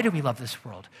 Why do we love this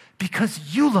world?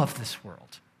 Because you love this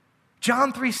world.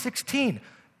 John 3:16,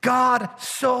 God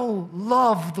so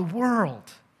loved the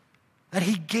world that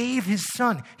he gave his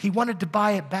son. He wanted to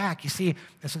buy it back. You see,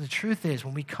 and so the truth is,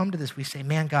 when we come to this, we say,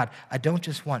 man, God, I don't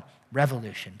just want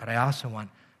revolution, but I also want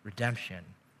redemption,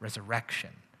 resurrection.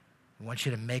 I want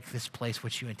you to make this place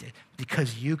what you intended.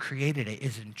 Because you created it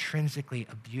is intrinsically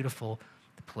a beautiful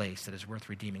place that is worth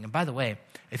redeeming. And by the way,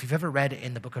 if you've ever read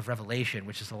in the book of Revelation,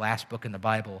 which is the last book in the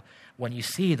Bible, when you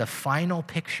see the final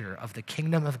picture of the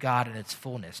kingdom of God in its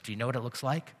fullness, do you know what it looks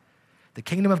like? The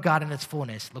kingdom of God in its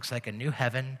fullness looks like a new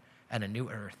heaven and a new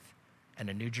earth and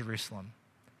a new Jerusalem.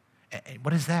 And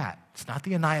what is that? It's not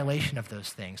the annihilation of those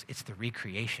things. It's the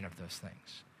recreation of those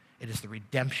things. It is the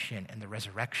redemption and the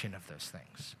resurrection of those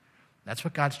things. That's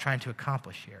what God's trying to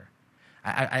accomplish here.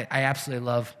 I absolutely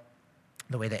love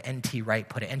the way that N.T. Wright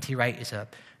put it. N.T. Wright is a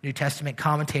New Testament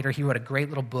commentator. He wrote a great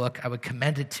little book. I would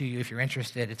commend it to you if you're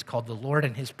interested. It's called The Lord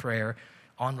and His Prayer,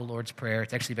 on the Lord's Prayer.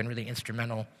 It's actually been really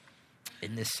instrumental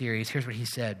in this series. Here's what he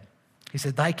said. He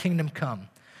said, thy kingdom come.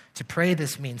 To pray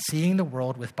this means seeing the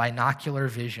world with binocular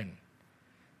vision,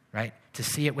 right? To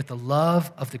see it with the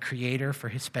love of the Creator for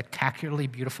his spectacularly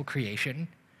beautiful creation,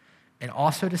 and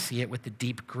also to see it with the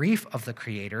deep grief of the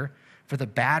Creator for the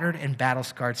battered and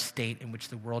battle-scarred state in which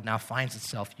the world now finds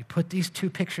itself. You put these two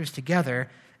pictures together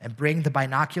and bring the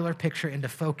binocular picture into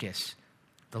focus.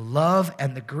 The love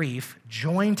and the grief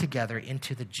join together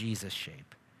into the Jesus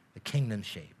shape, the kingdom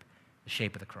shape, the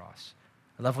shape of the cross.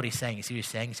 I love what he's saying. You see what he's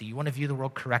saying? He said, you want to view the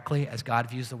world correctly as God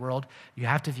views the world? You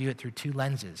have to view it through two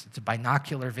lenses. It's a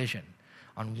binocular vision.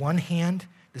 On one hand,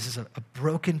 this is a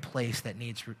broken place that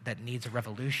needs a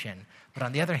revolution. But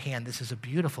on the other hand, this is a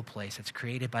beautiful place that's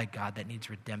created by God that needs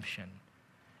redemption.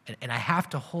 And I have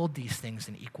to hold these things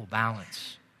in equal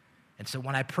balance. And so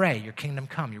when I pray, your kingdom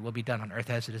come, your will be done on earth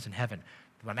as it is in heaven.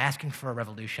 But I'm asking for a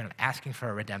revolution. I'm asking for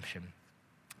a redemption.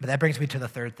 But that brings me to the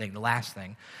third thing, the last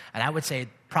thing. And I would say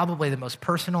probably the most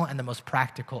personal and the most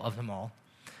practical of them all.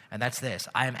 And that's this.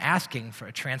 I am asking for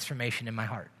a transformation in my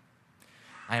heart.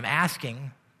 I am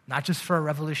asking not just for a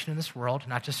revolution in this world,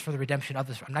 not just for the redemption of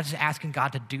this world. I'm not just asking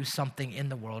God to do something in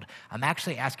the world. I'm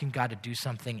actually asking God to do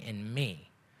something in me.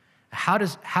 How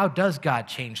does God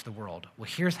change the world? Well,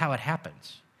 here's how it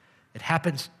happens. It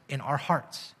happens in our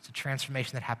hearts. It's a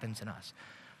transformation that happens in us.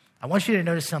 I want you to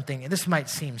notice something, and this might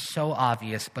seem so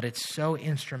obvious, but it's so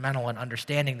instrumental in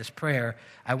understanding this prayer.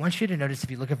 I want you to notice, if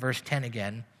you look at verse 10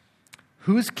 again,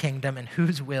 whose kingdom and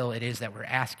whose will it is that we're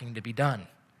asking to be done.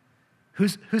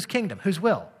 Whose kingdom? Whose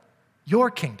will? Your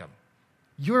kingdom.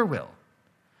 Your will.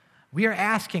 We are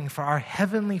asking for our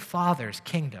Heavenly Father's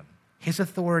kingdom, his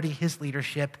authority, his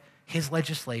leadership, his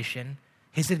legislation,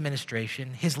 his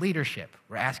administration, his leadership.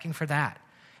 We're asking for that.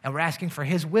 And we're asking for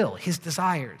his will, his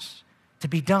desires to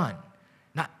be done.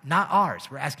 Not ours.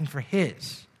 We're asking for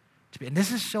his to be. And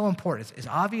this is so important. As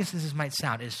obvious as this might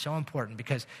sound, it is so important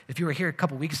because if you were here a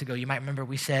couple weeks ago, you might remember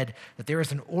we said that there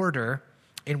is an order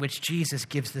in which Jesus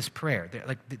gives this prayer.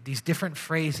 These different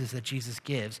phrases that Jesus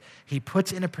gives, he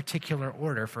puts in a particular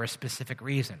order for a specific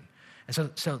reason.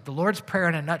 And so the Lord's Prayer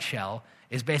in a nutshell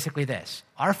is basically this: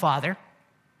 Our Father,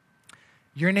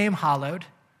 your name hallowed,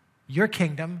 your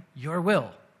kingdom, your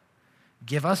will.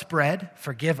 Give us bread,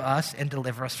 forgive us, and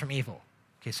deliver us from evil.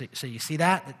 Okay, so you see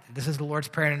that? This is the Lord's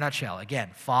Prayer in a nutshell. Again,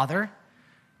 Father,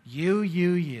 you,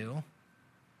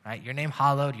 right? Your name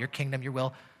hallowed, your kingdom, your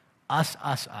will, us.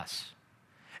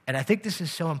 And I think this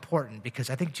is so important because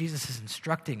I think Jesus is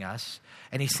instructing us,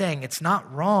 and he's saying it's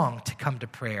not wrong to come to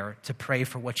prayer, to pray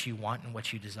for what you want and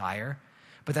what you desire,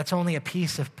 but that's only a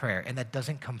piece of prayer, and that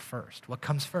doesn't come first. What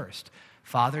comes first?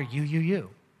 Father, you.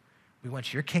 We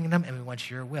want your kingdom and we want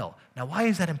your will. Now, why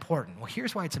is that important? Well,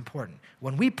 here's why it's important.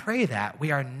 When we pray that, we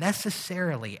are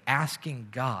necessarily asking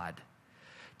God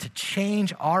to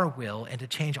change our will and to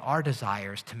change our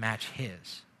desires to match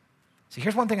his. So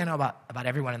here's one thing I know about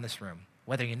everyone in this room.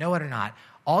 Whether you know it or not,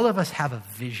 all of us have a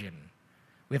vision.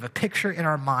 We have a picture in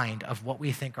our mind of what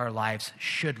we think our lives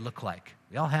should look like.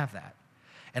 We all have that.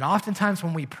 And oftentimes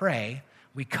when we pray,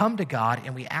 we come to God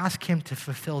and we ask him to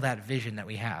fulfill that vision that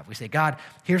we have. We say, God,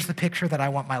 here's the picture that I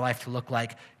want my life to look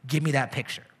like. Give me that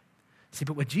picture. See,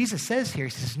 but what Jesus says here,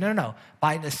 he says, no.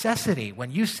 By necessity,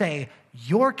 when you say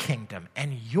your kingdom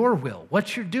and your will,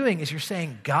 what you're doing is you're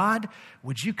saying, God,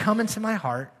 would you come into my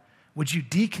heart? Would you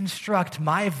deconstruct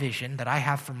my vision that I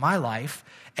have for my life?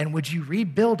 And would you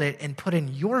rebuild it and put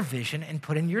in your vision and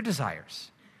put in your desires?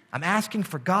 I'm asking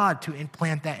for God to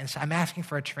implant that inside. I'm asking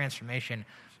for a transformation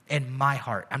in my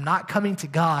heart. I'm not coming to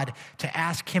God to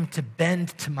ask him to bend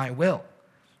to my will.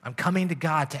 I'm coming to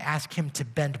God to ask him to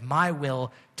bend my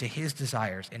will to his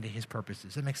desires and to his purposes.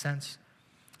 Does that make sense?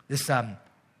 This, when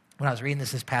I was reading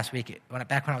this past week,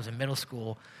 back when I was in middle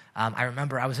school, I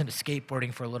remember I was into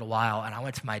skateboarding for a little while, and I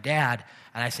went to my dad,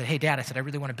 and I said, hey, Dad, I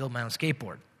really want to build my own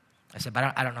skateboard. I said,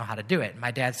 but I don't know how to do it. And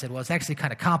my dad said, well, it's actually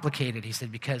kind of complicated. He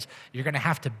said, because you're going to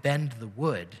have to bend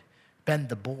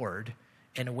the board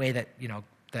in a way that,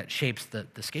 that shapes the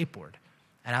skateboard.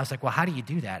 And I was like, well, how do you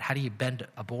do that? How do you bend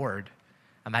a board?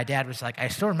 And my dad was like, I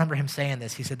still remember him saying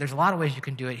this. He said, there's a lot of ways you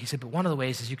can do it. He said, but one of the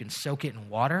ways is you can soak it in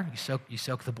water. You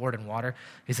soak the board in water.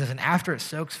 He says, and after it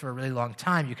soaks for a really long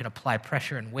time, you can apply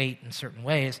pressure and weight in certain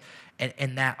ways.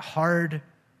 And that hard,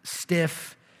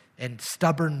 stiff, and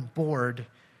stubborn board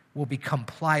will become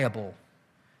pliable.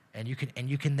 And you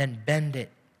can then bend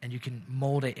it, and you can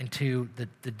mold it into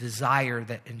the desire,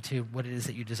 into what it is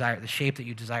that you desire, the shape that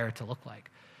you desire it to look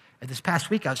like. And this past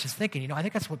week, I was just thinking, I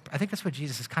think that's what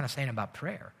Jesus is kind of saying about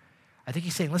prayer. I think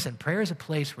he's saying, listen, prayer is a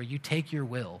place where you take your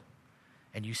will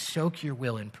and you soak your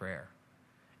will in prayer.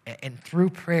 And through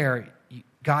prayer,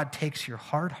 God takes your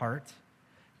hard heart,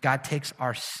 God takes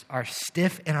our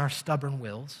stiff and our stubborn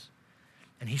wills,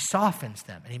 and he softens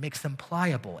them, and he makes them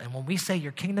pliable. And when we say,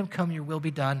 your kingdom come, your will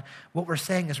be done, what we're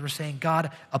saying is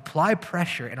God, apply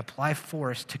pressure and apply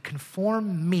force to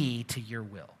conform me to your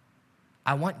will.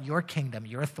 I want your kingdom,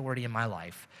 your authority in my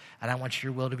life, and I want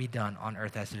your will to be done on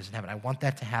earth as it is in heaven. I want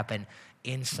that to happen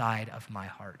inside of my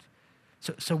heart.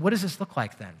 So what does this look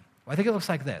like then? Well, I think it looks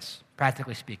like this,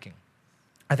 practically speaking.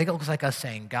 I think it looks like us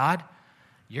saying, God,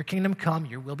 your kingdom come,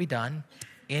 your will be done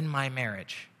in my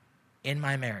marriage.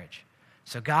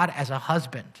 So God, as a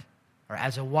husband or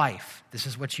as a wife, this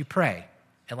is what you pray,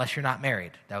 unless you're not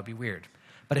married. That would be weird.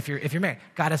 But if you're married,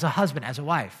 God, as a husband, as a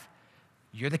wife,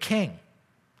 you're the king.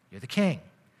 You're the king.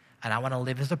 And I want to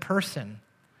live as a person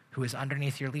who is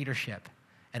underneath your leadership.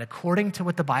 And according to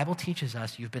what the Bible teaches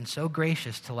us, you've been so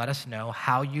gracious to let us know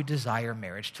how you desire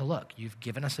marriage to look. You've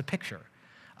given us a picture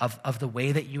of the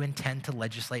way that you intend to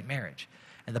legislate marriage.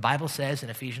 And the Bible says in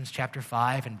Ephesians chapter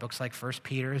 5 and books like 1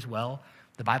 Peter as well,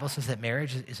 the Bible says that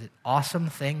marriage is an awesome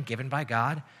thing given by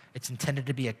God. It's intended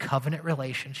to be a covenant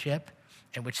relationship.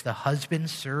 in which the husband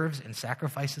serves and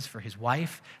sacrifices for his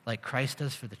wife like Christ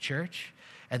does for the church,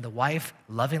 and the wife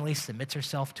lovingly submits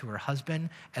herself to her husband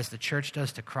as the church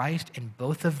does to Christ, and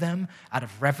both of them, out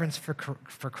of reverence for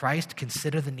Christ,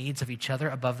 consider the needs of each other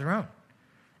above their own.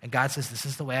 And God says, this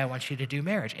is the way I want you to do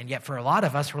marriage. And yet for a lot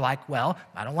of us, we're like, well,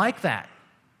 I don't like that.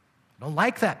 I don't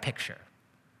like that picture.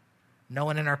 No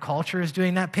one in our culture is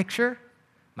doing that picture.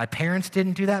 My parents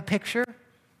didn't do that picture.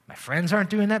 My friends aren't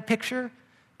doing that picture.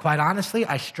 Quite honestly,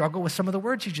 I struggle with some of the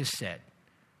words you just said.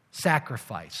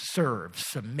 Sacrifice, serve,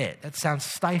 submit. That sounds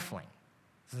stifling.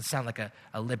 Doesn't sound like a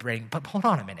liberating, but hold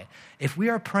on a minute. If we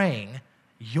are praying,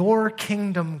 your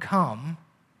kingdom come,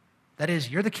 that is,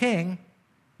 you're the king,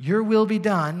 your will be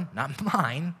done, not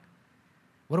mine,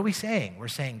 what are we saying? We're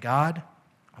saying, God,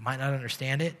 I might not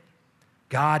understand it.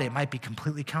 God, it might be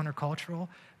completely countercultural,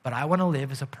 but I want to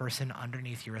live as a person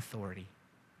underneath your authority.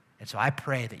 And so I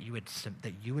pray that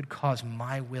you would cause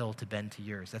my will to bend to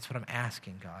yours. That's what I'm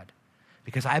asking, God.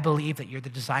 Because I believe that you're the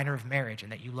designer of marriage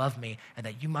and that you love me and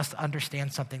that you must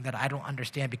understand something that I don't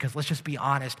understand, because let's just be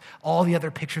honest, all the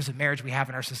other pictures of marriage we have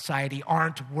in our society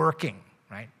aren't working,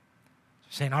 right?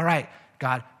 So saying, all right,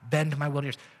 God, bend my will to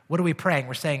yours. What are we praying?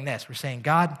 We're saying this. We're saying,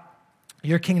 God,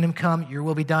 your kingdom come, your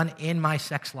will be done in my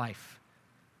sex life.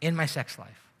 In my sex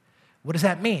life. What does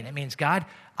that mean? It means, God,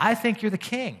 I think you're the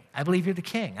king. I believe you're the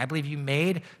king. I believe you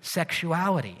made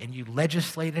sexuality and you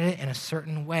legislated it in a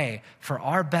certain way for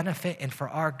our benefit and for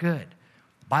our good.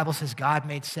 The Bible says God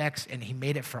made sex and he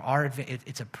made it for our advantage.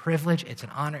 It's a privilege, it's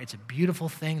an honor, it's a beautiful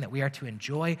thing that we are to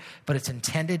enjoy, but it's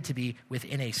intended to be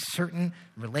within a certain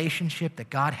relationship that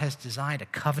God has designed, a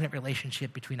covenant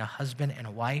relationship between a husband and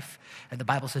a wife. And the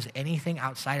Bible says anything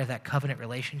outside of that covenant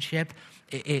relationship,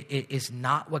 it is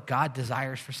not what God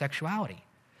desires for sexuality.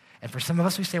 And for some of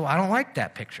us, we say, well, I don't like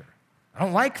that picture. I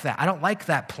don't like that. I don't like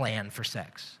that plan for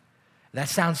sex. That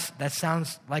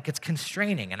sounds like it's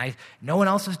constraining, and no one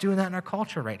else is doing that in our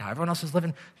culture right now. Everyone else is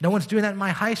living. No one's doing that in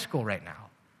my high school right now.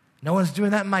 No one's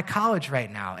doing that in my college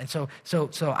right now, and so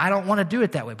I don't want to do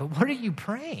it that way. But what are you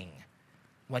praying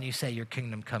when you say, "Your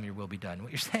kingdom come, your will be done"?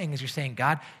 What you're saying is,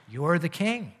 God, you're the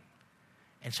king,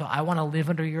 and so I want to live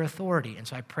under your authority. And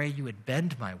so I pray you would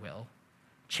bend my will,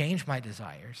 change my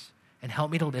desires, and help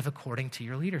me to live according to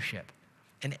your leadership.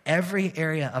 In every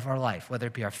area of our life, whether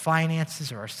it be our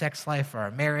finances or our sex life or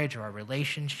our marriage or our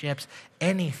relationships,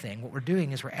 anything, what we're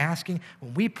doing is we're asking,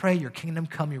 when we pray, your kingdom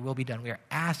come, your will be done, we are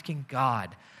asking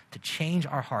God to change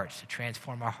our hearts, to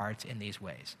transform our hearts in these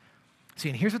ways. See,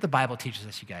 and here's what the Bible teaches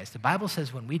us, you guys. The Bible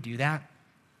says when we do that,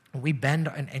 when we bend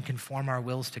and conform our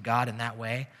wills to God in that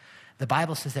way, the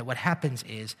Bible says that what happens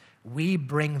is we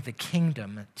bring the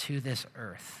kingdom to this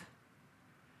earth.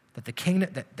 That the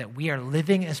kingdom, that we are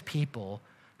living as people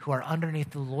who are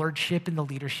underneath the lordship and the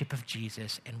leadership of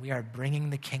Jesus, and we are bringing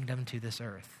the kingdom to this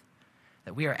earth.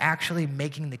 That we are actually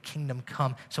making the kingdom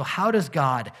come. So how does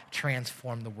God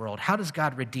transform the world? How does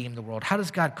God redeem the world? How does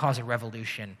God cause a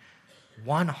revolution?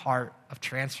 One heart of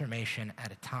transformation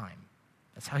at a time.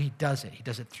 That's how he does it. He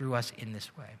does it through us in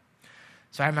this way.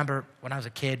 So I remember when I was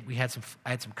a kid, I had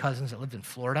some cousins that lived in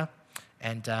Florida,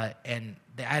 and I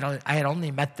had only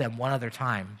met them one other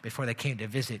time before they came to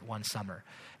visit one summer.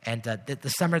 And the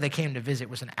summer they came to visit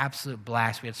was an absolute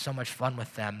blast. We had so much fun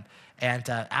with them. And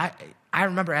I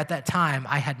remember at that time,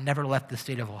 I had never left the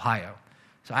state of Ohio.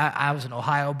 So I was an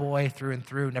Ohio boy through and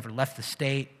through, never left the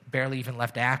state, barely even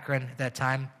left Akron at that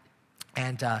time.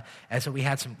 And so we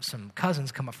had some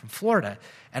cousins come up from Florida.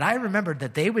 And I remembered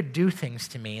that they would do things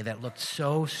to me that looked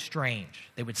so strange.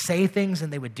 They would say things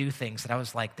and they would do things that I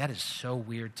was like, that is so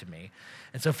weird to me.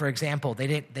 And so, for example,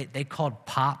 they called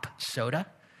pop soda.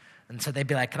 And so they'd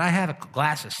be like, can I have a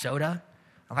glass of soda?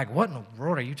 I'm like, what in the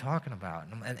world are you talking about?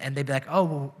 And they'd be like, oh,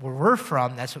 well, where we're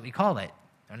from, that's what we call it.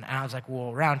 And I was like,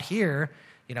 well, around here,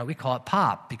 we call it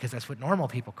pop because that's what normal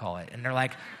people call it. And they're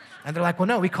like, well,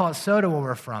 no, we call it soda where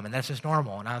we're from, and that's just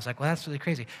normal. And I was like, well, that's really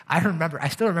crazy. I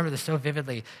still remember this so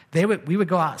vividly. We would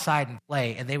go outside and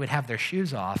play, and they would have their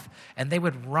shoes off, and they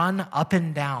would run up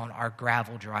and down our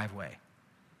gravel driveway.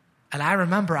 And I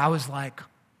remember I was like,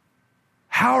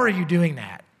 how are you doing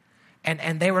that?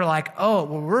 And they were like, oh,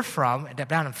 where we're from,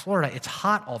 down in Florida, it's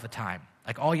hot all the time,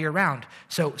 like all year round.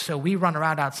 So we run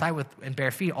around outside in bare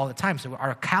feet all the time. So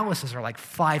our calluses are like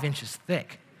 5 inches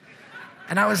thick.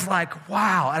 And I was like,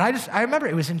 wow. And I remember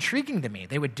it was intriguing to me.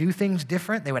 They would do things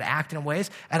different. They would act in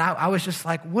ways. And I was just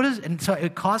like, and so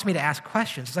it caused me to ask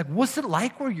questions. It's like, what's it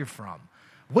like where you're from?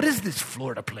 What is this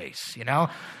Florida place,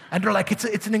 And they're like,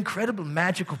 it's an incredible,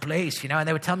 magical place, And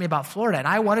they would tell me about Florida. And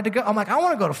I wanted to go. I'm like, I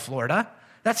want to go to Florida.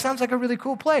 That sounds like a really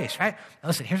cool place, right? Now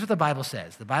listen, here's what the Bible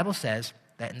says. The Bible says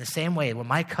that in the same way, when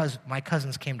my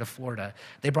cousins came to Florida,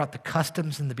 they brought the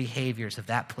customs and the behaviors of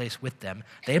that place with them.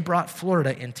 They brought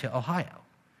Florida into Ohio.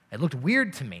 It looked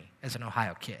weird to me as an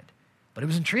Ohio kid, but it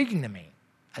was intriguing to me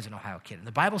as an Ohio kid. And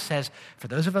the Bible says, for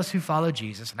those of us who follow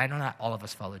Jesus, and I know not all of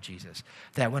us follow Jesus,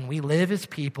 that when we live as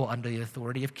people under the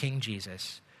authority of King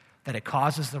Jesus, that it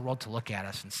causes the world to look at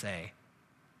us and say,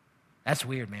 that's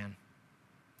weird, man.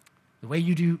 The way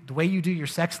you do your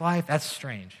sex life, that's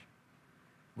strange.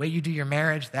 The way you do your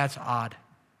marriage, that's odd.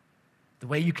 The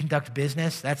way you conduct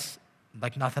business, that's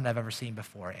like nothing I've ever seen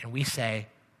before. And we say,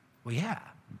 well, yeah.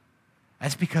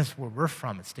 That's because where we're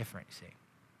from, it's different, you see.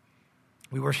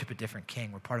 We worship a different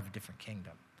king. We're part of a different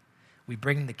kingdom. We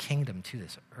bring the kingdom to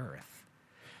this earth.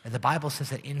 And the Bible says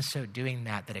that in so doing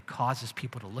that it causes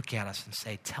people to look at us and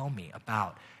say, tell me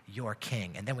about your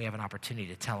king. And then we have an opportunity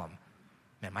to tell them,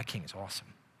 man, my king is awesome.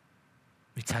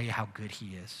 Let me tell you how good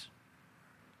he is.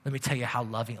 Let me tell you how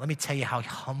loving. Let me tell you how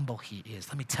humble he is.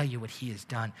 Let me tell you what he has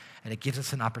done. And it gives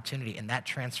us an opportunity, and that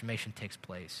transformation takes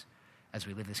place as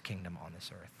we live this kingdom on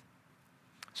this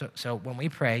earth. So when we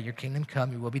pray, your kingdom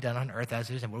come, your will be done on earth as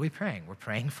it is. And what are we praying? We're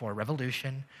praying for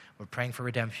revolution, we're praying for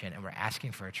redemption, and we're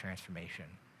asking for a transformation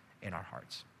in our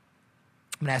hearts.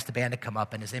 I'm going to ask the band to come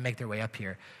up, and as they make their way up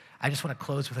here, I just want to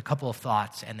close with a couple of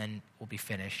thoughts, and then we'll be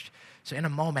finished. So in a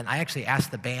moment, I actually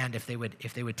asked the band if they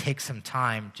would take some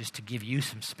time just to give you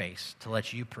some space to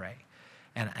let you pray.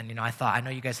 And you know, I know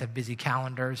you guys have busy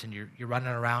calendars, and you're running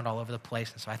around all over the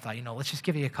place, and so I thought, let's just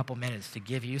give you a couple minutes to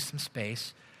give you some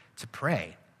space to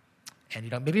pray. And,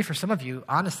 maybe for some of you,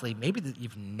 honestly, maybe that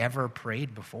you've never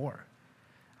prayed before.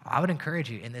 I would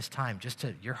encourage you in this time,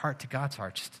 your heart to God's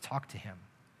heart, just to talk to him,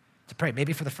 to pray.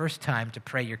 Maybe for the first time to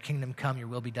pray, your kingdom come, your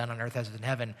will be done on earth as it is in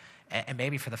heaven. And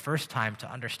maybe for the first time to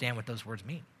understand what those words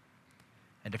mean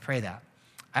and to pray that.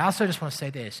 I also just want to say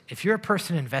this. If you're a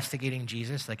person investigating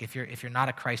Jesus, like if you're not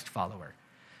a Christ follower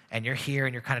and you're here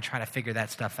and you're kind of trying to figure that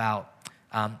stuff out,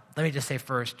 let me just say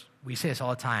first, we say this all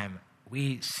the time,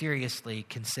 we seriously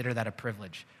consider that a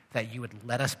privilege, that you would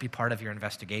let us be part of your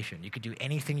investigation. You could do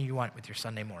anything you want with your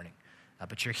Sunday morning,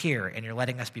 but you're here and you're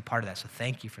letting us be part of that, so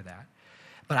thank you for that.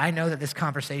 But I know that this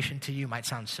conversation to you might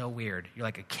sound so weird. You're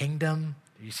like, a kingdom?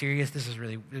 Are you serious? This is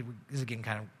getting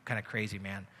kind of crazy,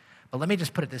 man. But let me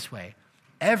just put it this way.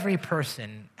 Every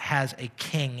person has a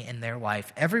king in their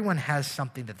life. Everyone has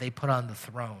something that they put on the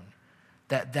throne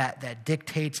that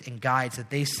dictates and guides, that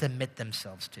they submit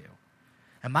themselves to.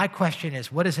 And my question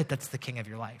is, what is it that's the king of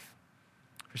your life?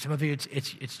 For some of you,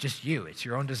 it's just you. It's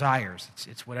your own desires.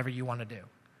 It's whatever you want to do.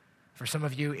 For some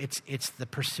of you, it's the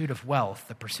pursuit of wealth,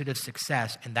 the pursuit of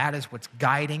success, and that is what's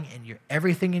guiding, and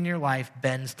everything in your life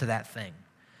bends to that thing.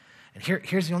 And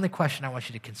here's the only question I want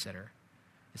you to consider,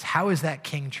 is how is that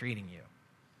king treating you?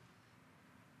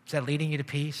 Is that leading you to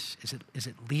peace? Is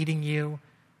it leading you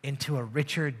into a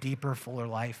richer, deeper, fuller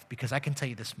life? Because I can tell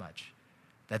you this much,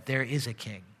 that there is a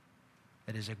king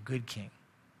that is a good king.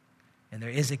 And there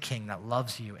is a king that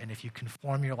loves you. And if you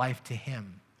conform your life to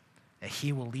him, that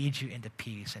he will lead you into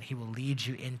peace, and he will lead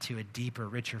you into a deeper,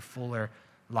 richer, fuller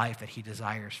life that he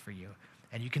desires for you.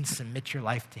 And you can submit your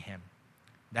life to him.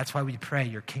 That's why we pray,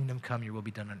 your kingdom come, your will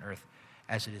be done on earth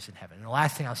as it is in heaven. And the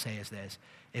last thing I'll say is this.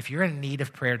 If you're in need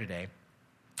of prayer today,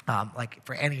 like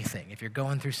for anything, if you're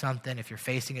going through something, if you're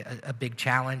facing a big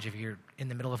challenge, if you're in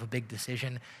the middle of a big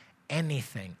decision,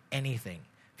 anything,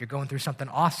 if you're going through something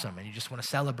awesome and you just want to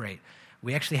celebrate,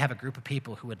 we actually have a group of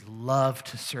people who would love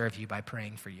to serve you by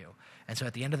praying for you. And so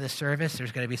at the end of this service,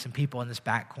 there's going to be some people in this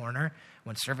back corner.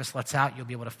 When service lets out, you'll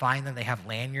be able to find them. They have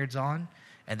lanyards on,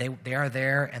 and they are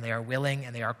there, and they are willing,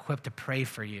 and they are equipped to pray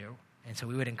for you. And so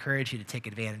we would encourage you to take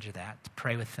advantage of that, to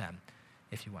pray with them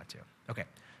if you want to. Okay,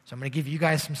 so I'm going to give you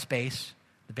guys some space.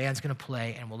 The band's going to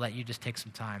play, and we'll let you just take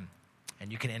some time,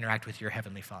 and you can interact with your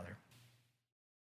Heavenly Father.